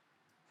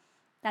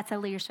 That's a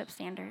leadership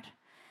standard.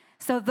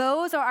 So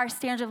those are our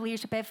standards of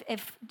leadership.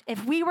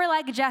 If we were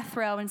like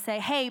Jethro and say,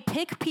 hey,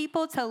 pick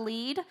people to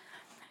lead,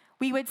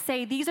 we would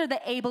say these are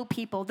the able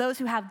people, those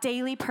who have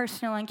daily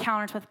personal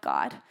encounters with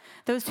God,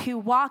 those who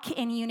walk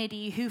in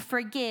unity, who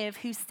forgive,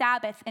 who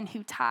Sabbath, and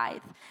who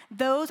tithe.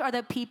 Those are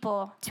the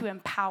people to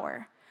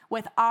empower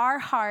with our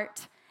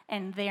heart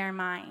and their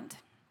mind.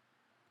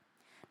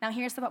 Now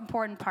here's the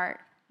important part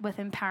with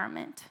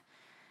empowerment,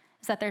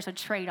 is that there's a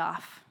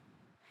trade-off.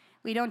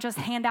 We don't just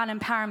hand out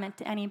empowerment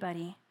to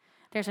anybody.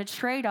 There's a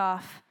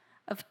trade-off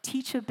of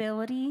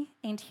teachability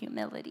and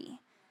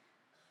humility.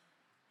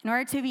 In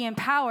order to be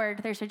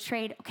empowered, there's a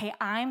trade. Okay,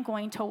 I'm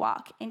going to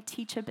walk in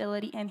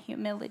teachability and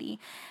humility.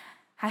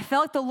 I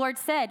felt like the Lord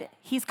said,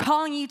 he's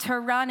calling you to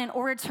run. In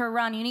order to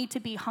run, you need to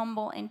be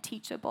humble and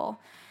teachable.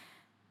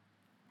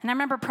 And I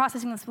remember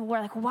processing this with the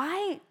Lord, like,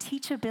 why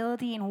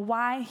teachability and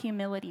why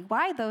humility?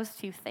 Why those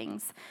two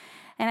things?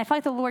 And I felt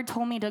like the Lord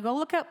told me to go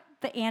look up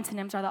the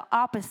antonyms, or the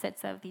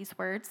opposites of these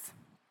words.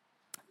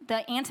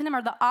 The antonym,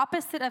 or the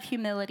opposite of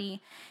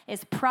humility,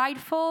 is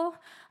prideful,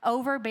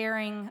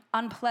 overbearing,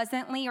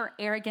 unpleasantly or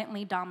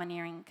arrogantly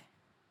domineering.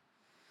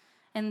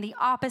 And the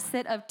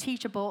opposite of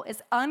teachable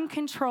is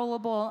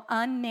uncontrollable,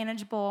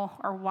 unmanageable,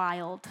 or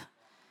wild.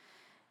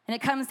 And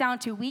it comes down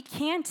to, we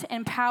can't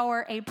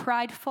empower a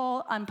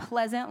prideful,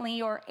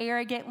 unpleasantly or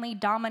arrogantly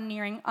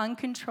domineering,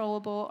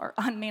 uncontrollable, or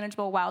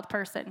unmanageable wild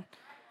person.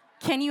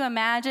 Can you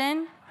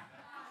imagine?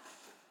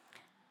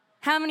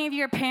 How many of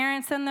you are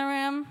parents in the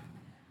room?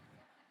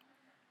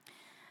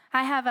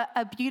 I have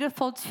a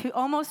beautiful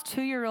almost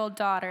 2-year-old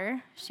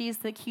daughter. She's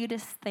the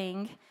cutest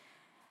thing,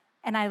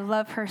 and I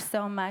love her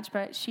so much,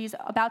 but she's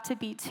about to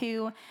be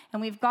 2,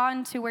 and we've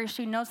gotten to where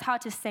she knows how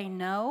to say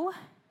no,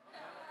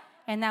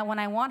 and that when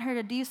I want her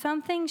to do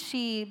something,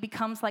 she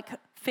becomes like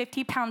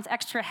 50 pounds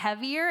extra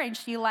heavier, and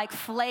she like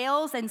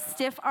flails and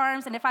stiff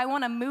arms, and if I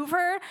want to move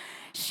her,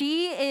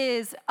 she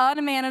is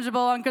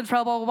unmanageable,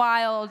 uncontrollable,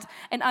 wild,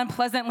 and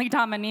unpleasantly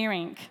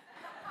domineering.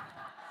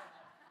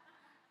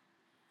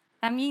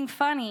 I'm being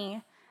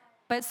funny,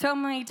 but so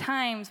many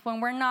times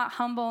when we're not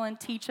humble and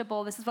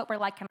teachable, this is what we're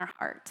like in our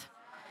heart.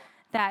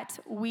 That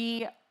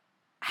we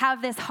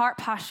have this heart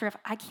posture of,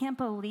 I can't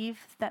believe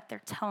that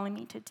they're telling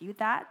me to do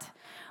that.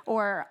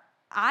 Or,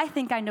 I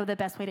think I know the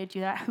best way to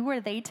do that. Who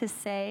are they to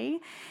say?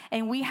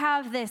 And we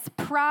have this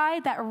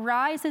pride that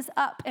rises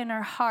up in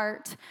our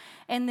heart,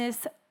 and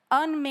this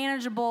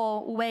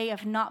unmanageable way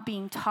of not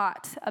being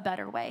taught a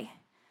better way.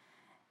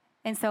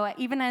 And so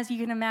even as you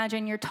can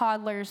imagine, your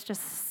toddler's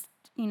just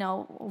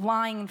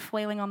lying and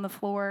flailing on the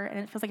floor, and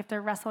it feels like if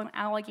they're wrestling an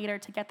alligator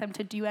to get them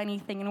to do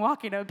anything and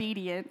walk in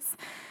obedience.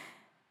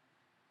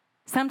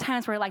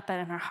 Sometimes we're like that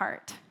in our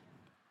heart.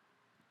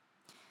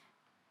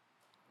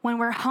 When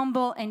we're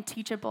humble and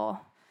teachable,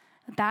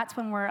 that's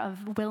when we're a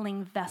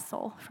willing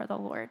vessel for the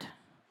Lord.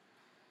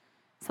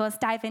 So let's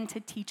dive into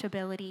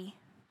teachability.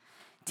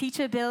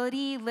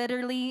 Teachability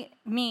literally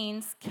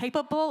means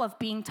capable of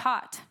being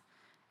taught.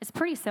 It's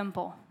pretty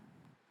simple.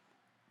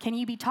 Can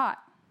you be taught?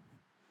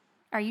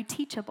 Are you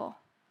teachable?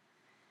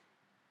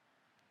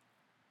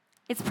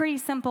 It's pretty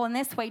simple in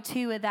this way,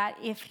 too, that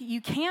if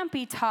you can't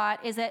be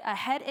taught, is it a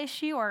head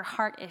issue or a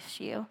heart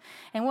issue?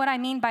 And what I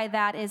mean by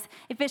that is,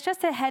 if it's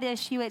just a head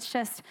issue, it's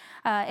just,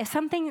 if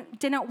something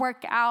didn't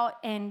work out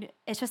and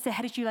it's just a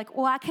head issue, like,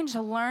 well, I can just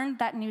learn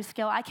that new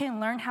skill. I can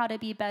learn how to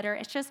be better.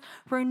 It's just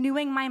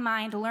renewing my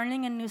mind,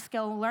 learning a new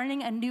skill,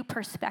 learning a new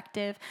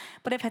perspective.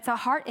 But if it's a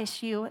heart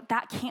issue,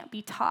 that can't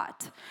be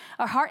taught.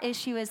 A heart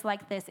issue is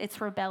like this.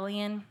 It's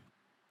rebellion.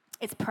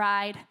 It's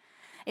pride,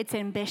 it's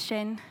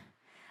ambition,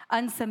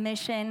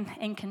 unsubmission,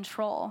 and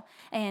control.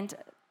 And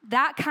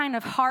that kind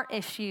of heart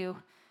issue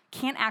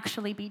can't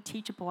actually be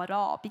teachable at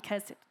all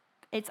because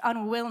it's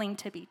unwilling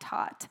to be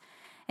taught.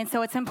 And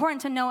so it's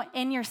important to know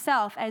in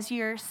yourself as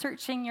you're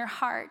searching your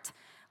heart,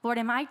 Lord,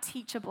 am I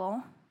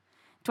teachable?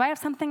 Do I have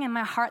something in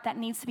my heart that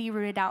needs to be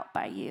rooted out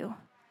by you?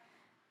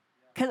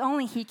 Because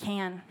only he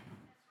can.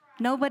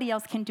 Nobody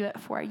else can do it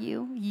for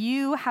you.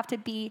 You have to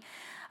be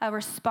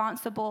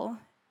responsible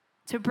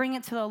to bring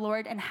it to the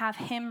Lord and have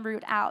him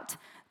root out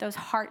those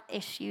heart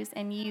issues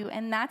in you.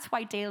 And that's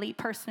why daily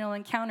personal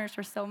encounters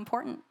are so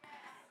important,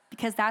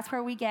 because that's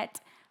where we get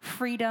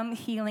freedom,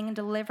 healing, and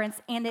deliverance,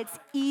 and it's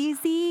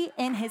easy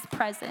in his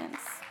presence.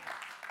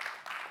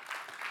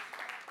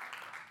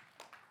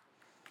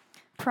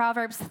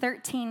 Proverbs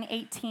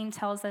 13:18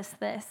 tells us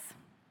this: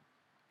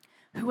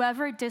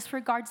 whoever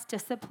disregards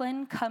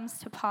discipline comes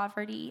to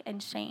poverty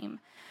and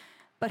shame,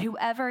 but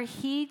whoever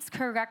heeds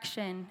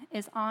correction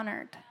is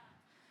honored.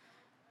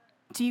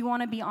 Do you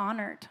want to be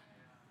honored?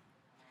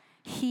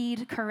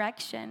 Heed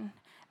correction.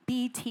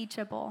 Be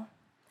teachable.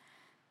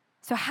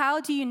 So how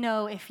do you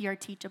know if you're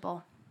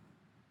teachable?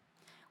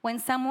 When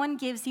someone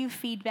gives you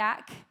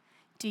feedback,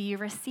 do you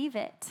receive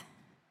it?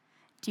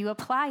 Do you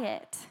apply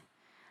it?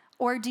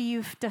 Or do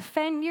you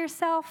defend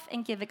yourself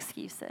and give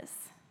excuses?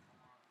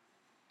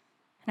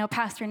 I know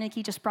Pastor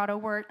Nikki just brought a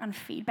word on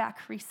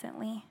feedback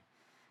recently.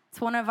 It's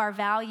one of our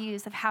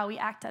values of how we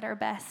act at our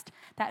best,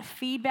 that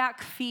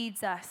feedback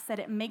feeds us, that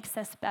it makes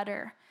us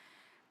better.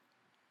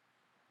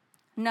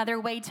 Another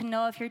way to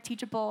know if you're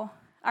teachable,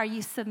 are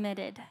you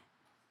submitted?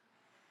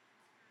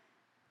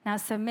 Now,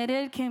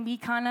 submitted can be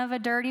kind of a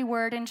dirty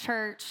word in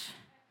church.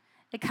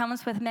 It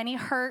comes with many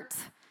hurt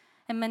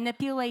and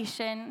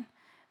manipulation,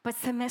 but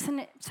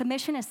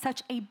submission is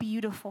such a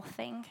beautiful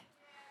thing.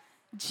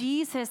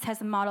 Jesus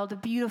has modeled a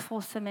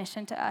beautiful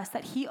submission to us,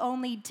 that he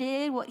only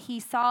did what he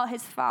saw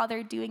his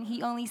Father doing.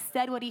 He only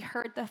said what he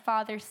heard the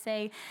Father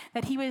say,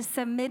 that he was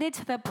submitted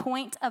to the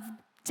point of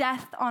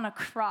death on a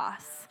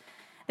cross,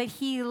 that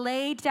he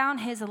laid down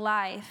his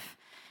life.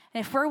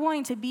 And if we're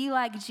wanting to be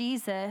like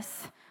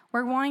Jesus,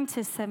 We're wanting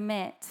to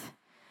submit.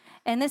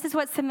 And this is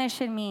what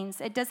submission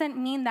means. It doesn't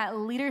mean that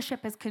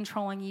leadership is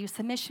controlling you.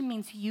 Submission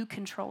means you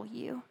control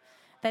you.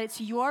 That it's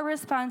your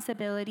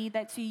responsibility,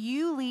 that's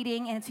you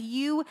leading, and it's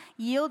you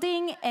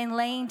yielding and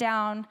laying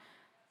down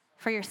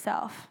for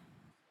yourself.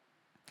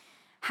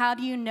 How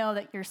do you know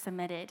that you're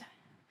submitted?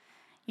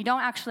 You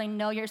don't actually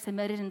know you're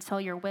submitted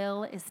until your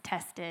will is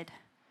tested.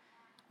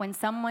 When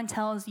someone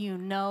tells you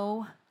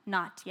no,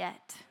 not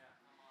yet.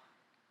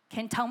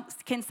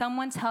 Can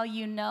someone tell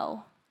you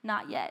no,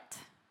 not yet?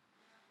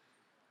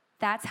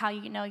 That's how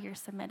you know you're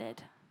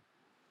submitted.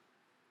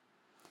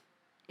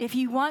 If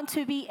you want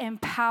to be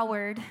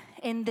empowered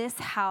in this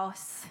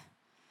house,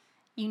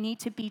 you need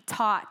to be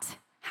taught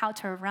how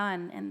to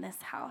run in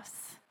this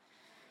house.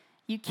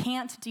 You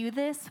can't do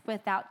this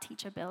without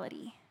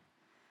teachability.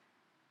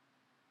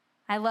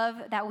 I love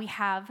that we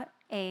have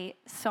a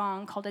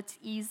song called It's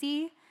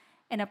Easy,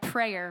 and a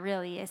prayer,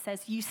 really. It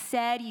says, you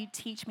said you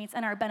teach me. It's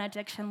in our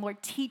benediction.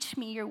 Lord, teach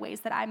me your ways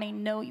that I may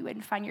know you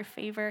and find your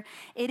favor.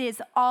 It is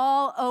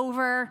all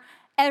over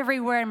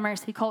everywhere in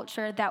Mercy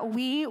Culture that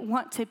we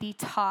want to be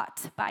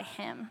taught by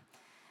him.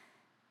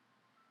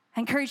 I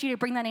encourage you to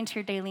bring that into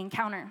your daily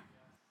encounter.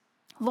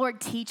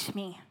 Lord, teach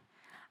me.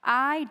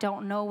 I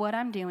don't know what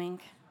I'm doing.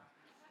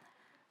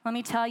 Let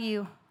me tell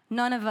you,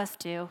 none of us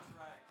do.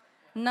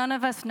 None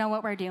of us know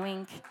what we're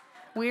doing.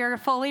 We are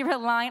fully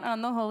reliant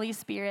on the Holy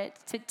Spirit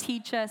to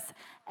teach us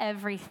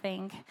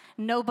everything.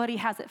 Nobody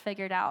has it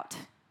figured out.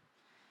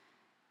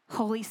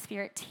 Holy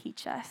Spirit,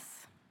 teach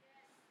us.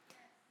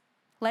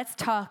 Let's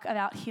talk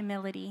about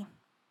humility.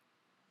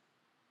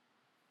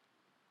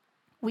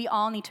 We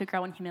all need to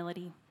grow in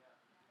humility.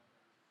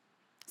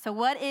 So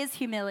what is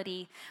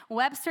humility?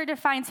 Webster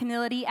defines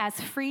humility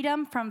as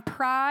freedom from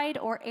pride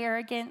or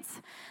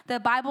arrogance. The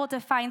Bible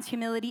defines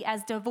humility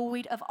as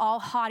devoid of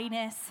all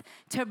haughtiness,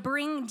 to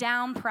bring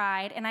down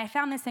pride. And I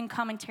found this in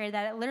commentary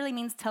that it literally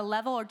means to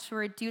level or to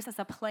reduce as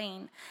a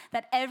plane,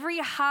 that every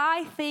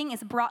high thing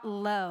is brought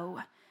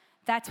low.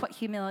 That's what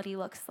humility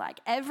looks like.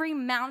 Every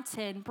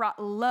mountain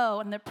brought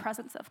low in the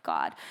presence of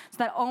God so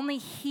that only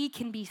he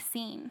can be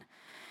seen.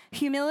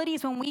 Humility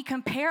is when we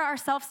compare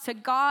ourselves to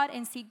God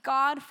and see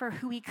God for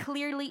who he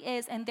clearly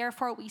is, and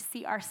therefore we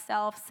see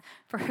ourselves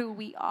for who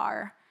we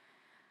are.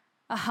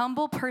 A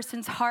humble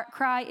person's heart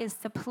cry is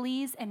to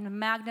please and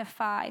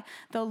magnify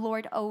the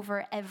Lord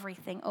over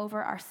everything,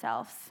 over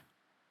ourselves.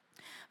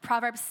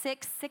 Proverbs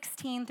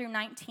 6:16 through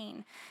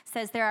 19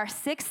 says, there are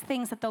 6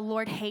 things that the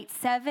Lord hates,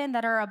 7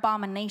 that are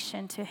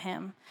abomination to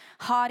him.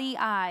 Haughty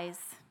eyes.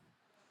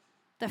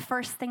 The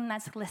first thing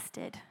that's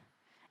listed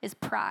is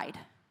pride.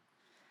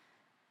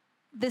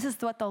 This is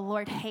what the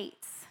Lord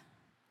hates.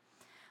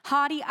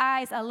 Haughty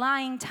eyes, a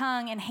lying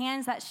tongue, and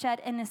hands that shed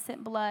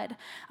innocent blood,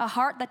 a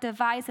heart that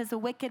devises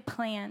wicked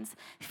plans,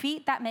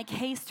 feet that make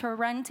haste to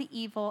run to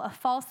evil, a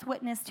false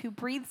witness who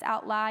breathes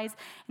out lies,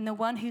 and the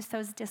one who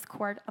sows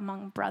discord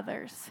among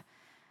brothers.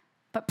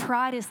 But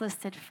pride is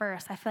listed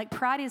first. I feel like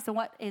pride is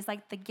what is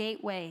like the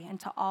gateway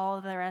into all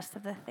of the rest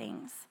of the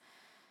things.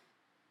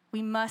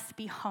 We must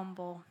be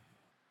humble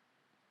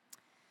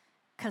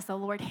because the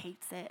Lord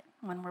hates it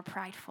when we're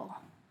prideful.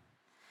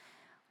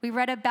 We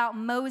read about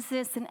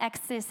Moses in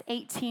Exodus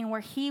 18,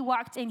 where he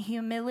walked in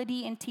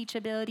humility and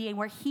teachability, and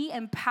where he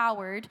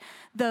empowered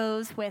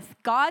those with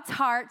God's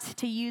heart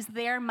to use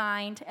their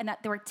mind, and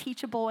that they were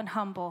teachable and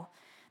humble,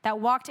 that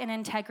walked in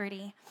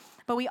integrity.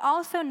 But we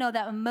also know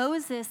that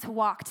Moses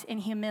walked in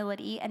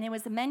humility, and it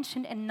was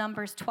mentioned in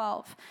Numbers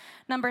 12.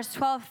 Numbers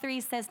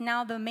 12:3 says,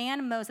 now the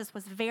man Moses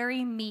was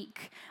very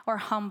meek or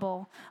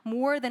humble,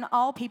 more than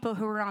all people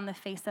who were on the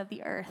face of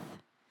the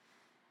earth.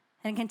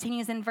 And it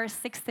continues in verse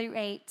 6 through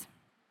 8.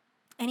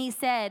 And he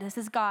said, this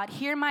is God,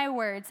 hear my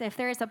words. If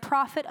there is a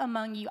prophet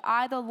among you,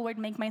 I, the Lord,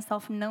 make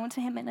myself known to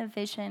him in a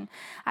vision.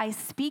 I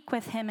speak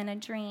with him in a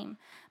dream,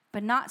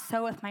 but not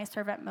so with my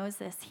servant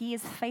Moses. He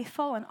is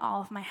faithful in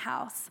all of my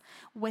house.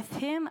 With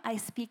him I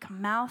speak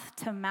mouth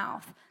to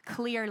mouth,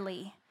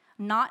 clearly,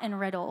 not in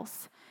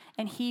riddles,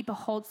 and he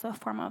beholds the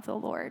form of the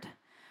Lord.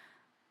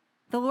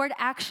 The Lord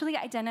actually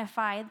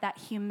identified that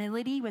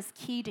humility was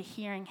key to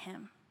hearing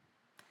him,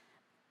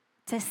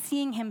 to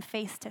seeing him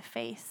face to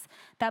face,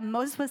 that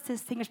Moses was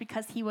distinguished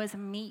because he was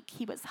meek,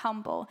 he was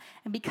humble,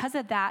 and because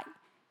of that,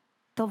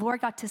 the Lord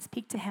got to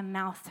speak to him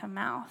mouth to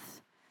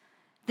mouth.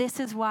 This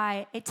is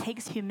why it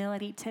takes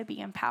humility to be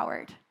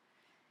empowered,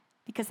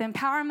 because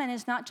empowerment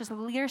is not just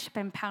leadership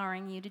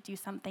empowering you to do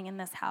something in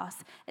this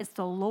house, it's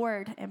the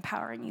Lord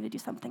empowering you to do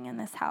something in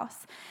this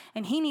house.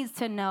 And he needs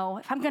to know,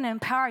 if I'm going to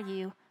empower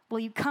you, will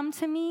you come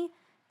to me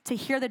to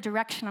hear the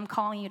direction I'm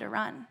calling you to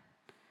run?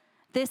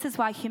 This is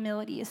why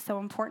humility is so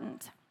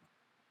important.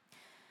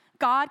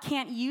 God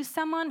can't use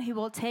someone who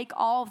will take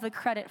all of the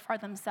credit for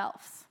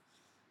themselves.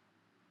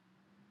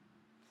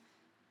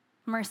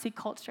 Mercy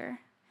Culture,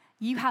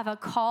 you have a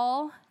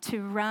call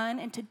to run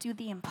and to do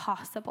the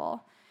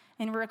impossible.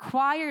 And it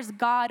requires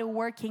God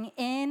working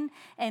in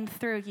and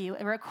through you.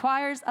 It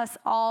requires us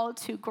all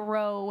to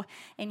grow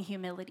in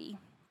humility.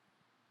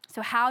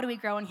 So how do we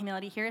grow in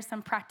humility? Here are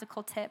some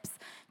practical tips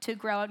to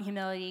grow in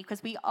humility,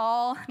 because we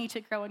all need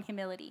to grow in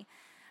humility.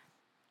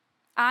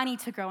 I need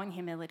to grow in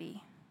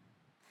humility.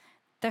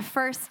 The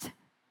first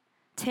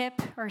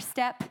tip or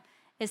step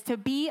is to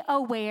be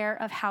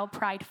aware of how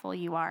prideful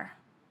you are.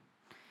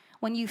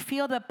 When you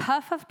feel the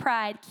puff of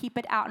pride, keep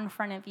it out in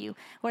front of you.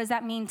 What does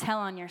that mean? Tell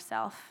on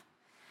yourself.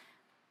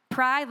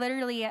 Pride,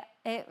 literally,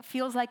 it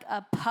feels like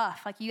a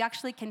puff. Like you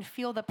actually can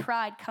feel the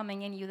pride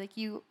coming in you. Like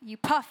you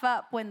puff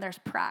up when there's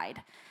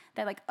pride.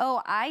 They're like,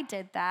 oh, I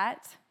did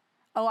that.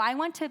 Oh, I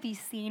want to be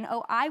seen.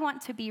 Oh, I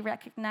want to be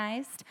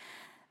recognized.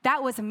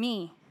 That was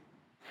me.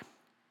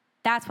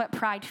 That's what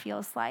pride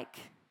feels like.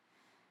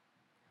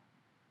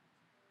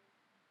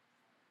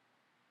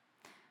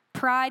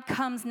 Pride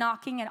comes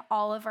knocking at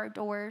all of our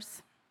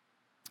doors.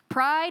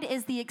 Pride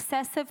is the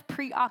excessive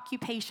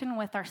preoccupation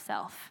with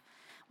ourself,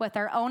 with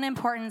our own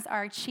importance,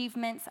 our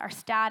achievements, our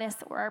status,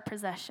 or our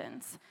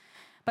possessions.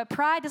 But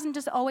pride doesn't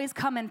just always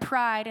come in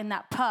pride and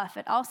that puff.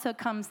 It also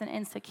comes in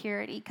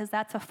insecurity, because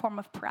that's a form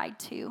of pride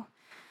too.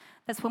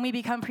 That's when we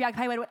become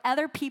preoccupied with what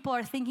other people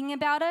are thinking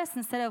about us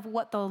instead of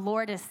what the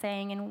Lord is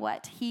saying and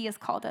what he has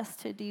called us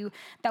to do,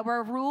 that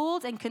we're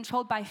ruled and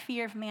controlled by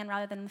fear of man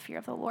rather than the fear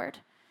of the Lord.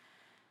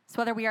 So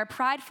whether we are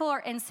prideful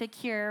or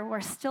insecure, we're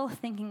still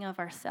thinking of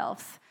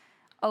ourselves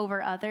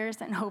over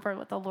others and over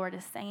what the Lord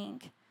is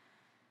saying.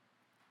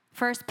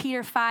 1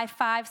 Peter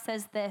 5:5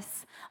 says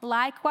this,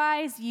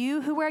 likewise,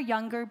 you who are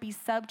younger, be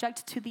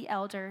subject to the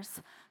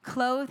elders.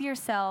 Clothe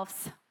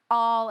yourselves,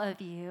 all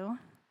of you.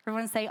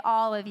 Everyone say,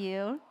 all of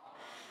you.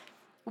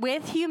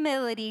 With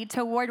humility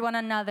toward one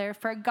another,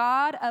 for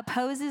God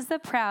opposes the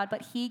proud,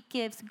 but he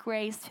gives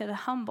grace to the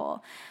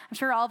humble. I'm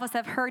sure all of us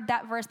have heard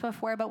that verse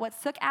before, but what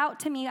stuck out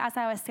to me as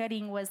I was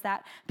studying was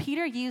that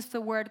Peter used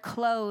the word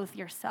clothe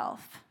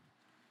yourself.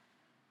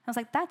 I was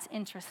like, that's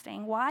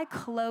interesting. Why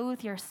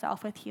clothe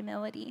yourself with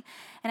humility?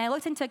 And I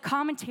looked into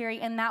commentary,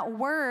 and that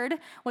word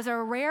was a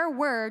rare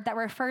word that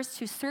refers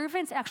to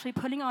servants actually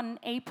putting on an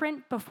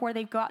apron before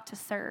they go out to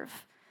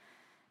serve.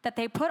 That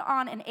they put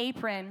on an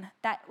apron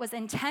that was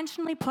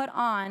intentionally put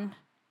on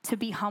to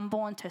be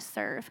humble and to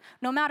serve,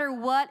 no matter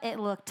what it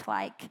looked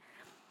like.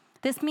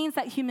 This means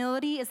that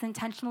humility is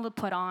intentional to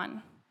put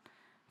on.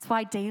 That's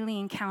why daily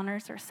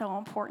encounters are so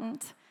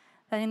important.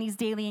 That in these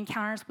daily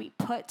encounters, we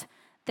put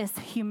this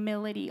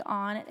humility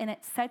on, and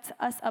it sets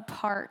us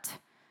apart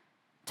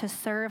to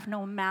serve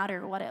no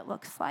matter what it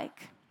looks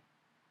like.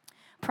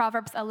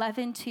 Proverbs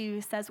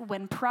 11:2 says,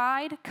 when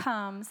pride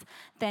comes,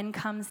 then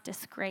comes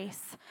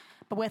disgrace,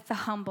 but with the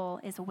humble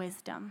is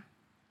wisdom.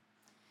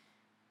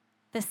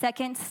 The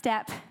second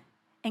step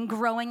in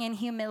growing in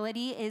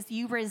humility is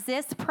you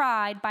resist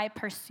pride by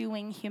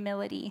pursuing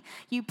humility.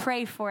 You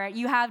pray for it.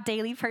 You have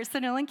daily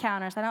personal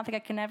encounters. I don't think I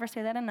can ever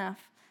say that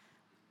enough.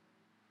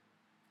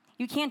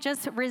 You can't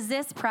just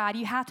resist pride.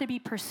 You have to be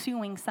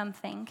pursuing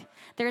something.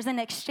 There's an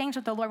exchange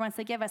that the Lord wants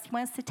to give us. He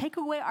wants to take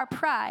away our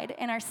pride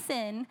and our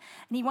sin,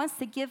 and he wants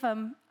to give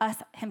us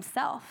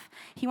himself.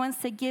 He wants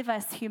to give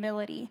us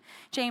humility.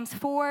 James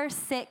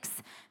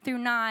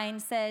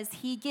 4:6-9 says,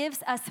 he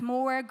gives us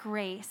more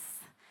grace.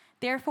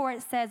 Therefore,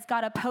 it says,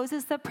 God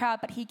opposes the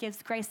proud, but he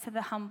gives grace to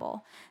the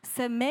humble.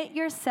 Submit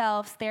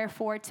yourselves,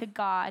 therefore, to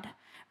God.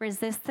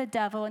 Resist the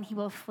devil, and he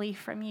will flee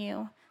from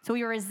you. So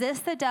we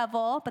resist the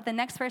devil, but the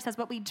next verse says,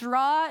 but we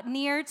draw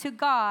near to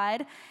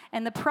God,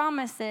 and the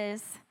promise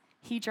is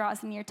he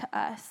draws near to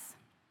us.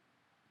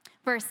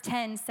 Verse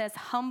 10 says,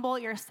 humble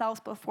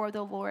yourselves before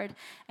the Lord,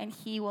 and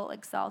he will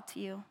exalt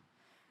you.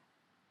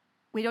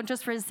 We don't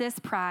just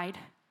resist pride,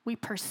 we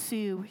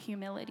pursue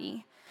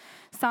humility.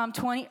 Psalm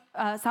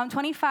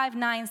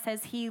 25:9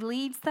 says, he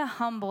leads the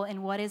humble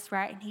in what is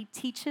right, and he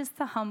teaches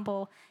the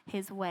humble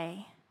his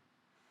way.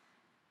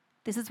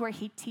 This is where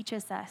he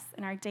teaches us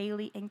in our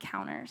daily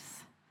encounters.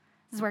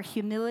 This is where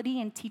humility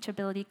and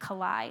teachability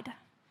collide.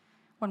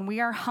 When we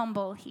are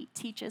humble, he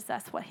teaches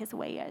us what his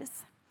way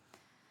is.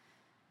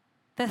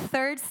 The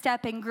third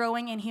step in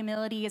growing in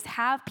humility is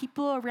have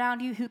people around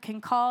you who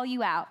can call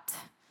you out,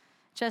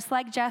 just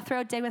like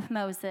Jethro did with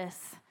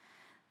Moses.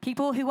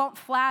 People who won't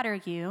flatter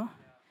you,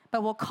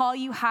 but will call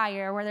you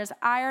higher, where there's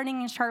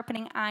ironing and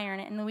sharpening iron,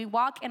 and then we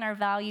walk in our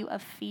value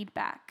of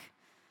feedback.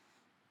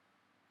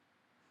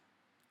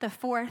 The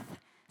fourth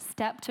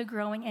step to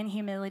growing in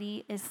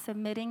humility is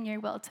submitting your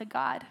will to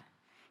God.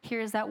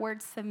 Here's that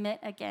word submit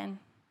again.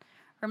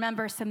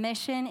 Remember,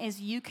 submission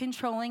is you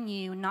controlling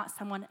you, not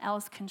someone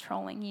else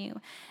controlling you.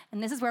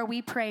 And this is where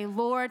we pray,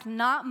 Lord,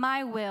 not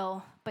my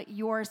will, but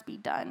yours be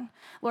done.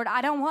 Lord,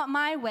 I don't want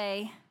my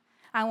way,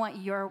 I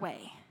want your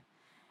way.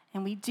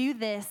 And we do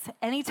this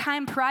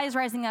anytime pride is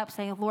rising up,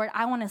 say, Lord,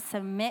 I want to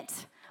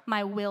submit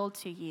my will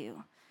to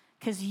you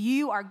because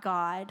you are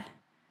God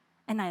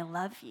and I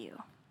love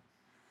you.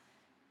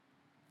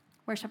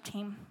 Worship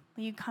team,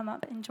 will you come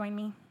up and join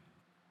me?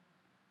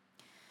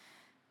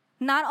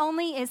 Not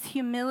only is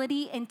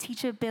humility and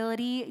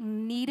teachability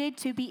needed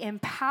to be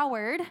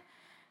empowered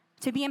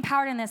to be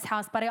empowered in this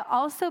house, but I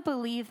also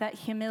believe that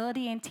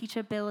humility and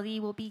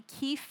teachability will be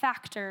key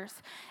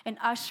factors in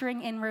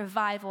ushering in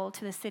revival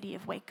to the city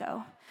of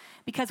Waco.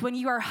 Because when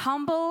you are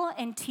humble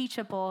and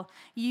teachable,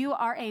 you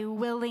are a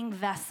willing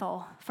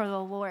vessel for the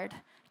Lord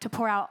to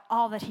pour out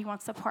all that he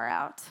wants to pour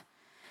out.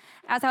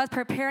 As I was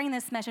preparing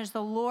this message,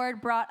 the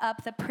Lord brought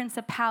up the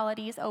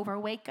principalities over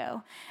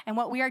Waco and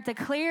what we are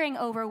declaring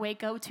over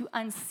Waco to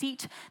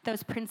unseat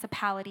those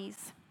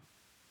principalities.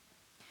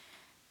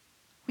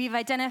 We've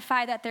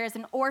identified that there is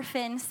an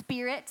orphan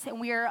spirit,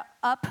 and we are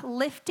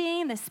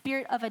uplifting the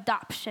spirit of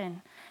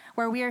adoption,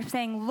 where we are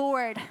saying,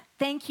 Lord,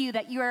 thank you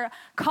that you are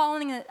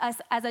calling us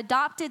as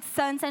adopted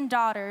sons and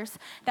daughters,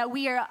 that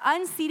we are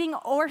unseating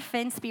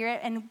orphan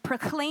spirit and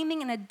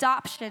proclaiming an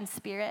adoption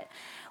spirit,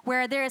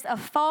 where there is a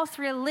false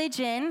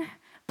religion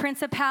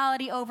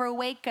principality over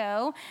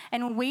Waco,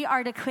 and we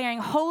are declaring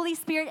Holy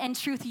Spirit and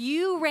truth,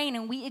 you reign,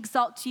 and we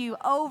exalt you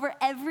over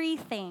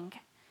everything.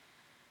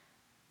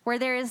 Where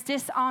there is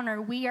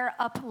dishonor, we are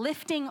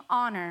uplifting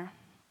honor.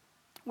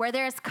 Where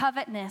there is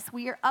covetousness,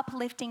 we are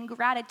uplifting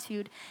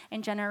gratitude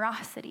and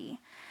generosity.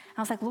 And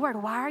I was like,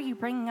 Lord, why are you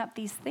bringing up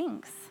these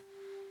things?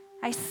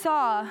 I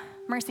saw,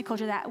 Mercy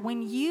Culture, that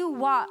when you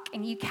walk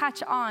and you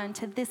catch on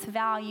to this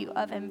value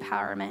of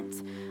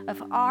empowerment,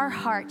 of our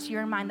hearts,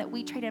 your mind, that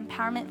we trade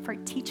empowerment for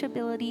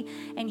teachability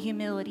and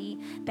humility,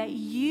 that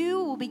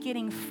you will be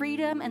getting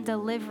freedom and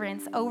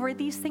deliverance over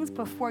these things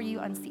before you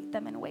unseat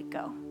them in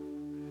Waco.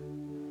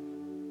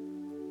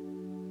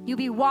 You'll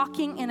be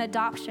walking in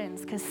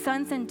adoptions because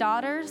sons and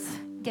daughters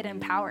get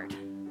empowered.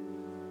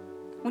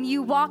 When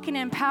you walk in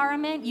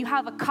empowerment, you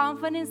have a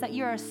confidence that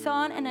you're a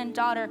son and a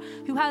daughter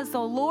who has the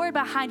Lord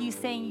behind you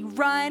saying,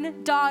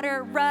 run,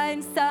 daughter,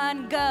 run,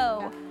 son,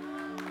 go.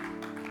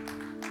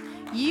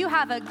 You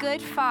have a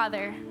good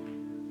Father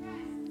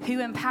who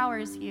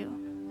empowers you,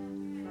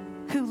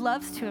 who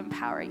loves to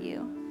empower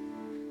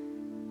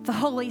you. The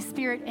Holy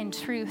Spirit in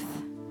truth,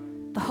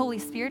 the Holy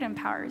Spirit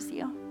empowers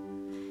you.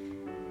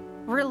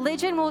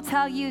 Religion will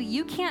tell you,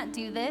 you can't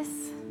do this.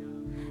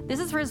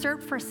 This is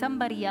reserved for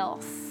somebody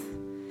else.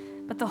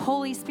 But the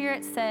Holy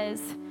Spirit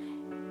says,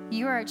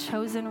 you are a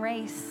chosen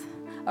race,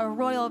 a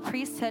royal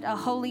priesthood, a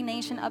holy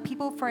nation, a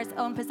people for his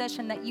own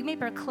possession, that you may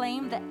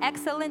proclaim the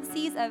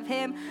excellencies of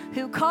him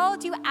who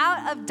called you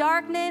out of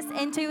darkness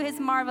into his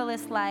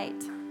marvelous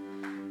light.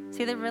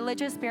 See, the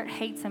religious spirit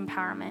hates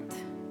empowerment,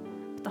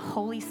 but the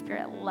Holy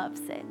Spirit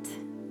loves it.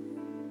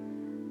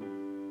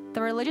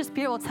 The religious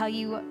spirit will tell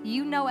you,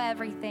 you know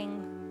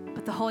everything,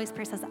 but the Holy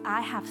Spirit says, I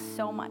have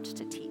so much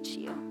to teach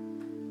you.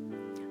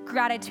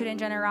 Gratitude and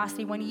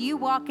generosity. When you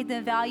walk in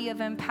the value of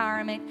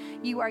empowerment,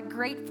 you are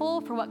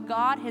grateful for what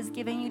God has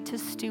given you to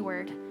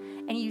steward,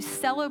 and you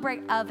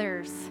celebrate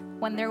others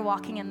when they're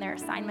walking in their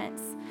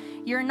assignments.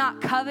 You're not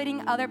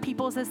coveting other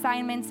people's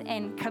assignments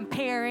and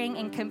comparing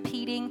and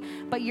competing,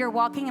 but you're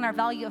walking in our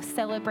value of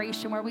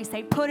celebration, where we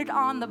say, put it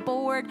on the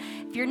board.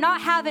 If you're not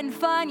having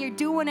fun, you're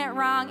doing it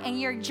wrong, and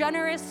you're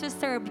generous to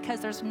serve because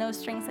there's no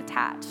strings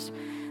attached.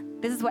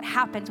 This is what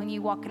happens when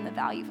you walk in the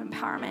value of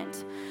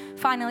empowerment.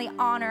 Finally,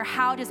 honor.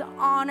 How does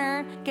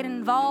honor get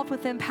involved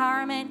with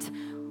empowerment?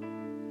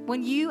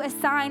 When you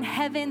assign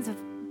heaven's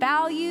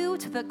value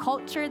to the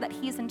culture that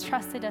he's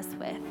entrusted us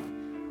with,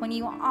 when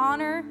you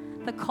honor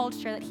the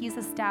culture that he's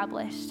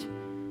established,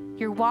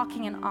 you're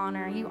walking in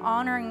honor. You're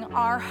honoring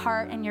our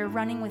heart, and you're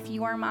running with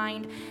your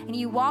mind. And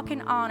you walk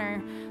in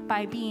honor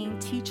by being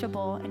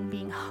teachable and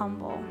being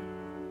humble.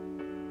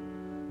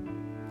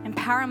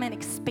 Empowerment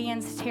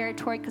expands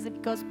territory because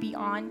it goes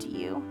beyond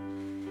you.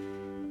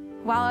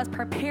 While I was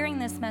preparing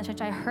this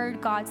message, I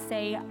heard God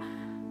say,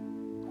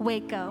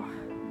 Waco,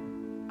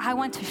 I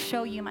want to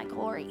show you my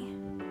glory,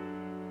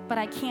 but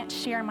I can't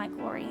share my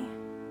glory.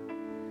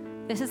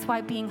 This is why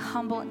being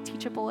humble and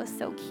teachable is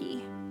so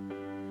key.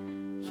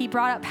 He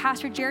brought up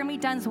Pastor Jeremy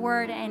Dunn's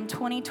word in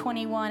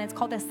 2021. It's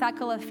called The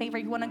Cycle of Favor.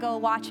 You want to go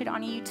watch it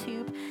on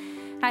YouTube.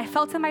 And I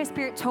felt in my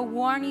spirit to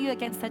warn you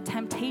against the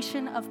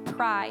temptation of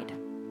pride.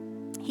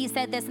 He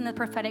said this in the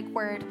prophetic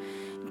word: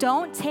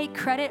 don't take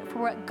credit for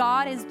what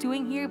God is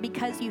doing here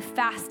because you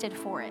fasted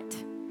for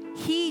it.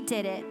 He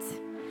did it.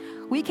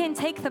 We can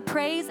take the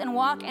praise and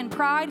walk in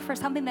pride for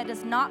something that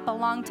does not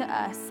belong to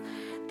us.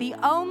 The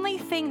only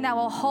thing that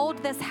will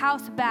hold this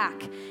house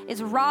back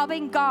is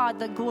robbing God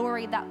the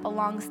glory that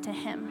belongs to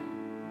him.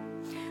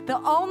 The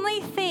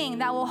only thing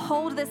that will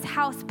hold this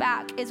house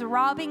back is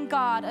robbing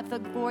God of the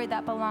glory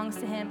that belongs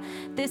to him.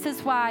 This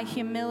is why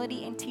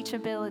humility and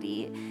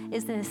teachability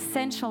is the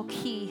essential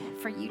key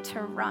for you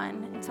to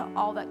run into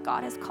all that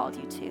God has called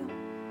you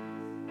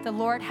to. The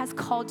Lord has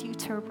called you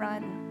to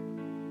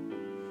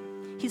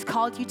run. He's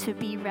called you to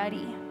be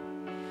ready.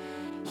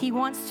 He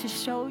wants to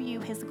show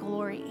you his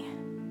glory.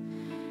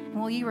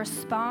 And will you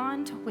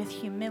respond with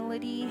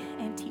humility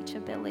and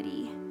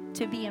teachability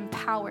to be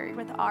empowered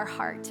with our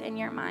heart and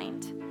your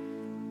mind?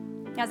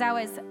 As I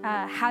was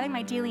having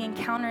my daily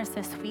encounters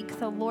this week,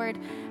 the Lord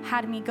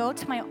had me go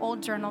to my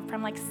old journal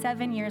from like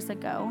 7 years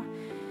ago.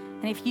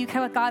 And if you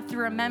come with God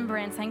through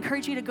remembrance, I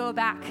encourage you to go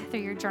back through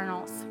your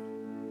journals.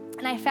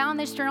 And I found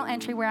this journal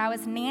entry where I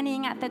was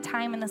nannying at the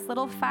time, and this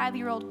little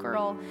 5-year-old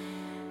girl,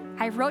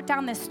 I wrote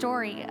down this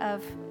story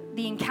of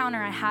the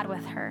encounter I had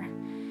with her.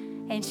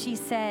 And she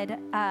said,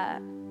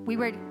 we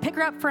would pick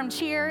her up from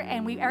cheer,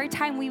 and every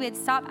time we would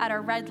stop at a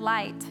red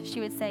light,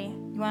 she would say,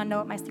 "You want to know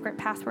what my secret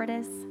password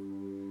is?"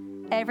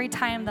 Every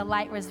time the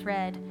light was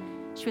red,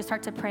 she would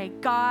start to pray,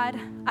 "God,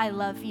 I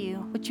love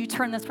you. Would you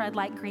turn this red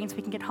light green so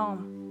we can get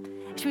home?"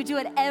 She would do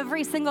it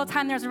every single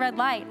time there's a red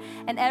light.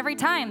 And every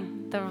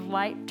time the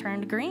light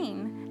turned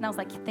green. And I was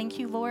like, thank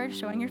you, Lord,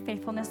 showing your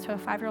faithfulness to a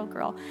 5-year-old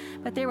girl.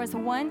 But there was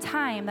one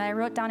time that I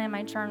wrote down in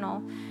my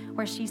journal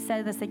where she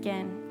said this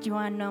again, "Do you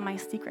want to know my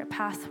secret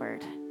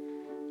password?"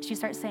 She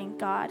starts saying,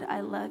 "God,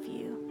 I love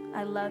you.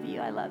 I love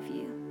you. I love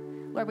you.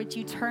 Lord, would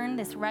you turn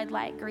this red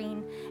light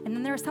green?" And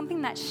then there was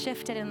something that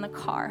shifted in the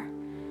car.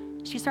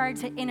 She started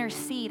to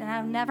intercede, and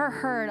I've never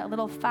heard a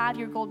little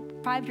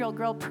 5-year-old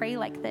girl pray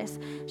like this.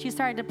 She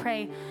started to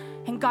pray,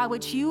 and God,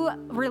 would you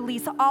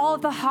release all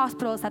of the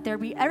hospitals, that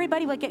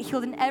everybody would get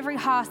healed in every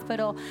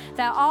hospital,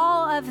 that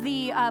all of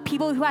the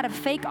people who had a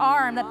fake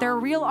arm, that their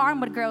real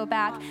arm would grow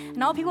back,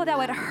 and all people that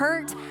would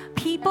hurt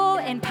people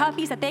and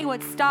puppies, that they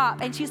would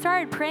stop. And she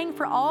started praying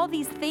for all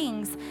these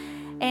things,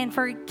 and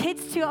for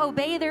kids to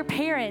obey their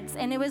parents.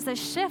 And it was a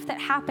shift that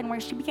happened where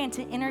she began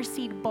to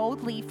intercede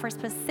boldly for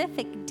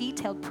specific,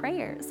 detailed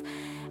prayers.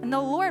 And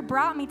the Lord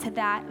brought me to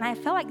that, and I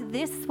felt like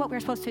this is what we're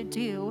supposed to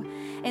do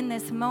in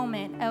this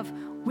moment of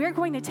we're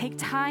going to take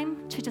time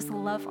to just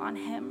love on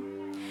him.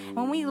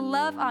 When we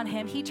love on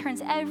him, he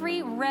turns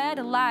every red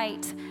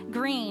light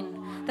green.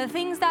 The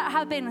things that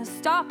have been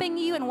stopping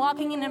you and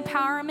walking in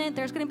empowerment,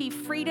 there's going to be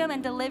freedom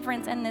and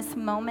deliverance in this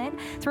moment.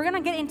 So we're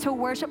going to get into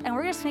worship, and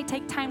we're just going to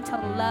take time to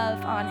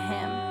love on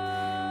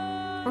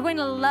him. We're going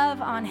to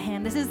love on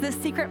him. This is the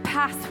secret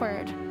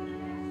password.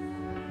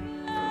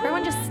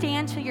 Everyone just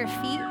stand to your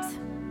feet.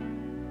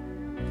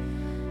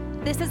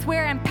 This is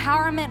where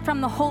empowerment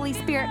from the Holy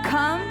Spirit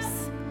comes,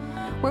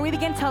 where we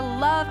begin to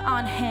love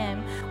on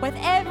him with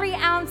every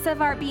ounce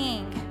of our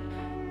being.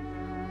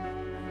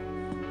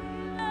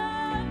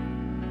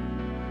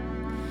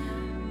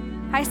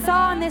 I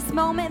saw in this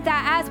moment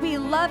that as we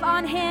love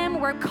on him,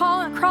 we're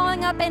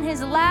crawling up in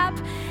his lap,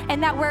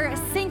 and that we're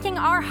syncing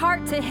our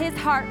heart to his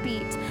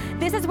heartbeat.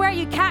 This is where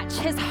you catch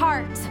his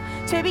heart,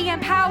 to be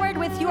empowered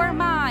with your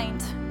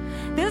mind.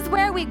 This is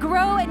where we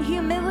grow in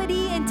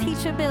humility and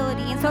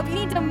teachability. And so if you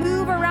need to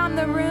move around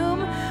the room,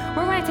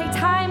 we're going to take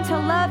time to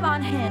love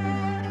on him.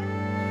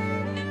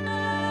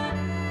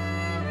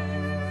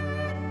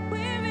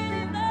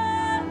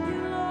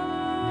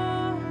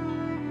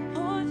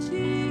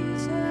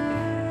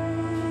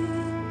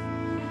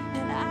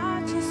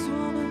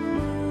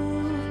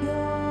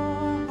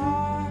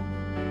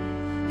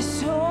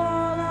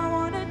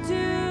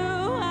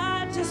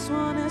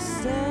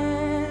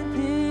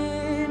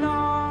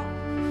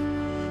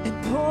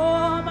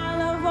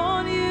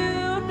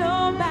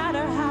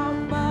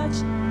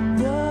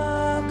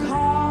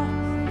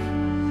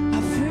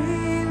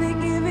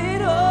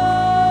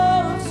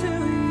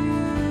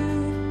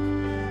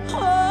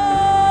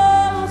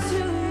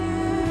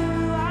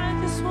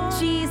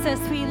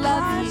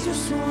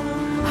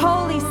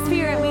 Holy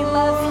Spirit, we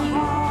love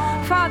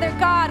you. Father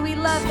God, we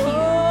love you.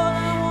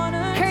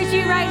 I encourage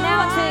you right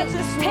now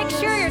to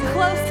picture your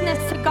closeness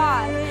to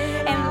God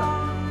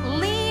and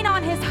lean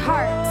on his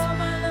heart.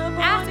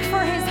 Ask for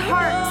his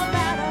heart.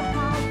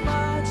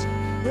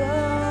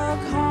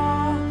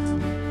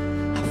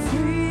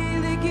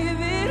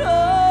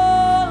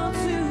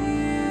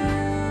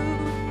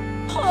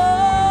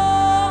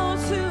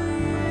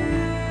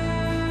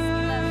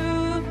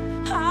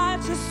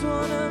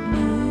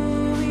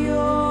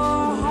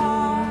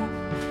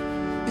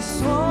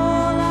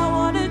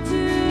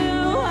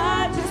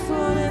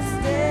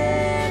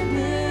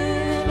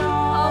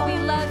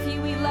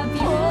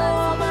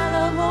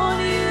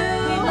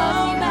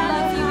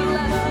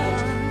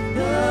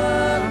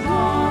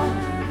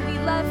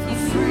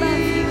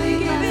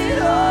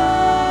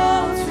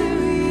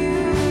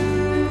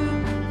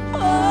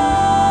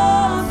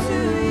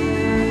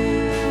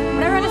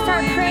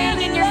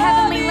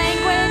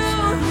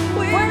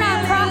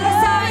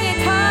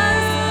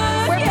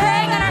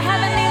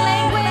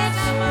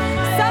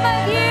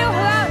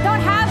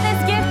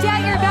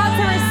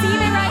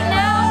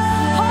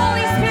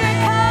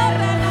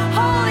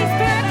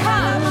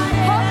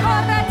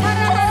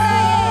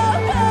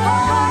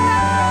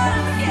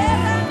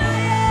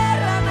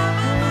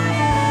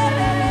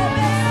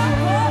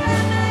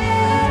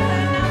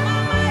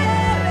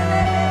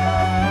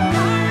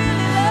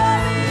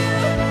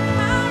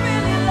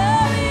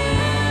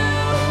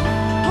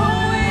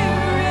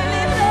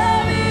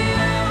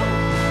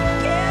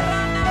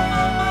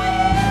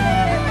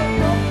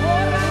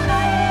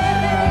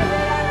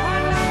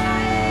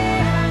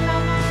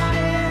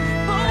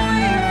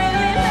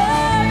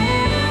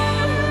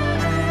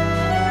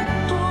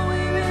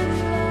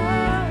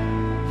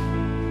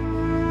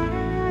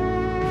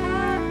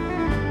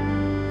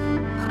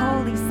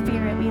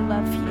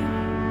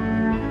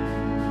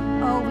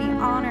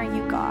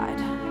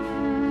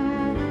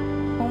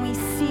 when we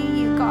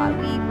see you, God,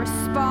 we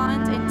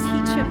respond in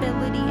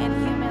teachability and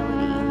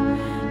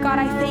humility. God,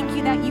 I thank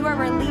you that you are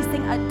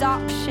releasing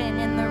adoption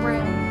in the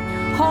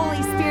room.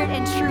 Holy Spirit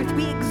and truth,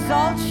 we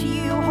exalt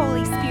you,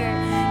 Holy Spirit.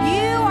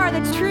 You are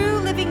the true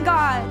living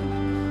God.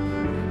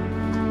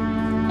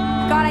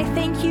 God, I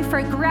thank you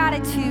for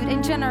gratitude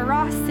and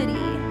generosity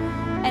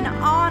and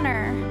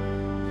honor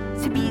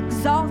to be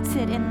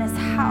exalted in this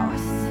house.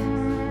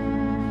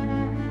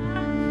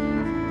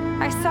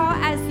 I saw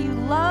as you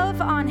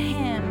love on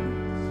him,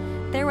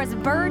 there was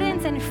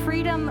burdens and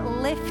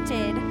freedom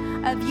lifted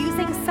of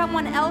using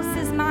someone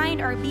else's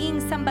mind or being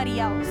somebody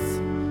else.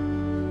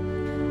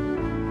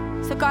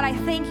 So God, I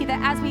thank you that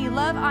as we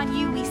love on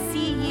you, we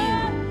see you,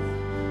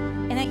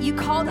 and that you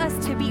called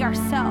us to be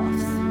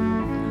ourselves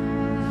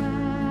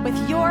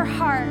with your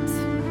heart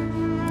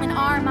and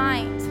our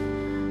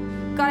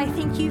mind. God, I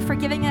thank you for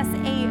giving us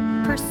a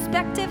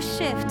perspective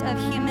shift of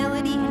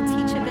humility and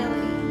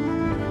teachability.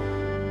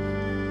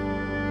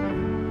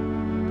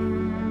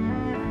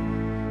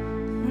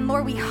 And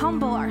Lord, we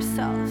humble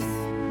ourselves.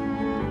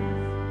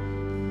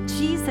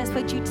 Jesus,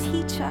 would you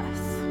teach us?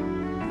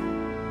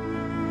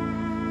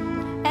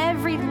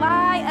 Every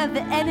lie of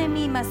the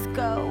enemy must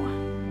go.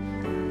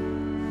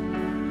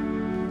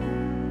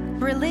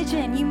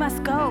 Religion, you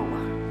must go.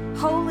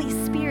 Holy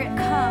Spirit,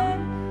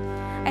 come.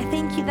 I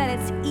thank you that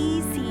it's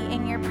easy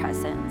in your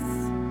presence.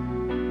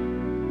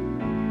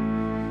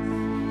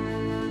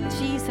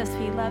 Jesus,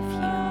 we love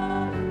you.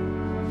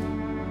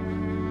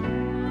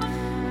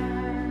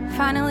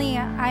 Finally,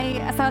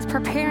 as I was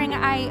preparing,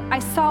 I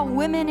saw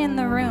women in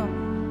the room.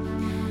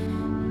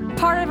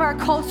 Part of our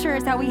culture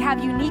is that we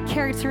have unique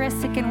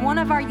characteristics, and one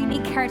of our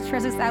unique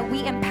characteristics is that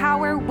we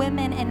empower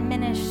women in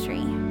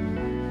ministry.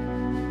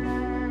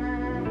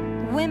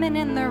 Women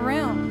in the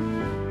room.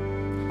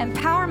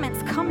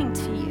 Empowerment's coming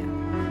to you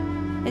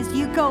as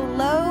you go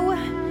low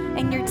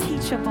and you're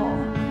teachable.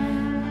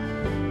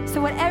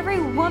 So would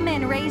every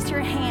woman raise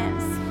your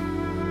hands?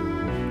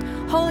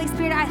 Holy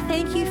Spirit, I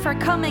thank you for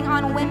coming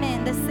on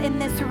women in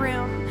this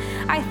room.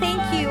 I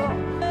thank you,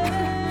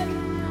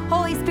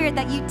 Holy Spirit,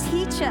 that you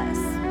teach us.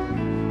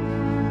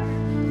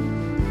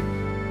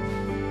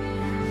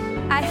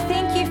 I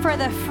thank you for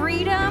the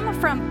freedom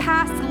from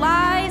past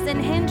lies and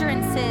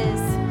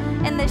hindrances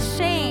and the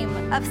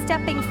shame of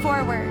stepping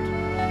forward.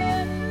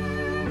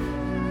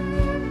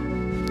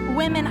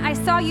 Women, I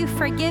saw you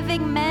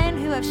forgiving men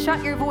who have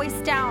shut your voice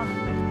down.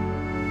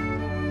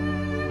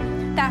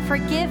 That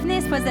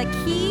forgiveness was a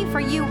key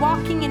for you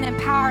walking in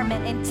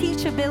empowerment and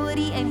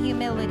teachability and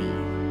humility.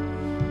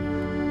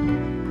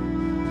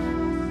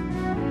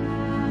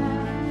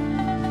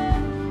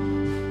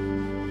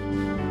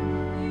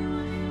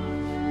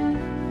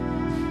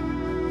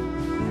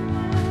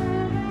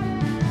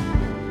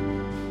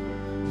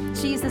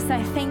 Jesus,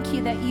 I thank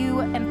you that you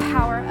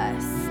empower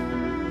us.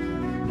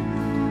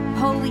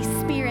 Holy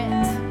Spirit,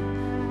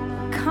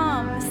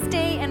 come,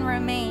 stay and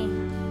remain.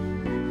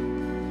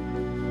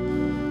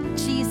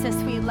 Jesus,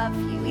 we love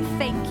you. We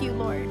thank you,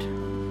 Lord.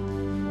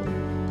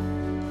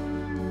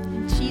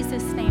 In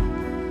Jesus' name.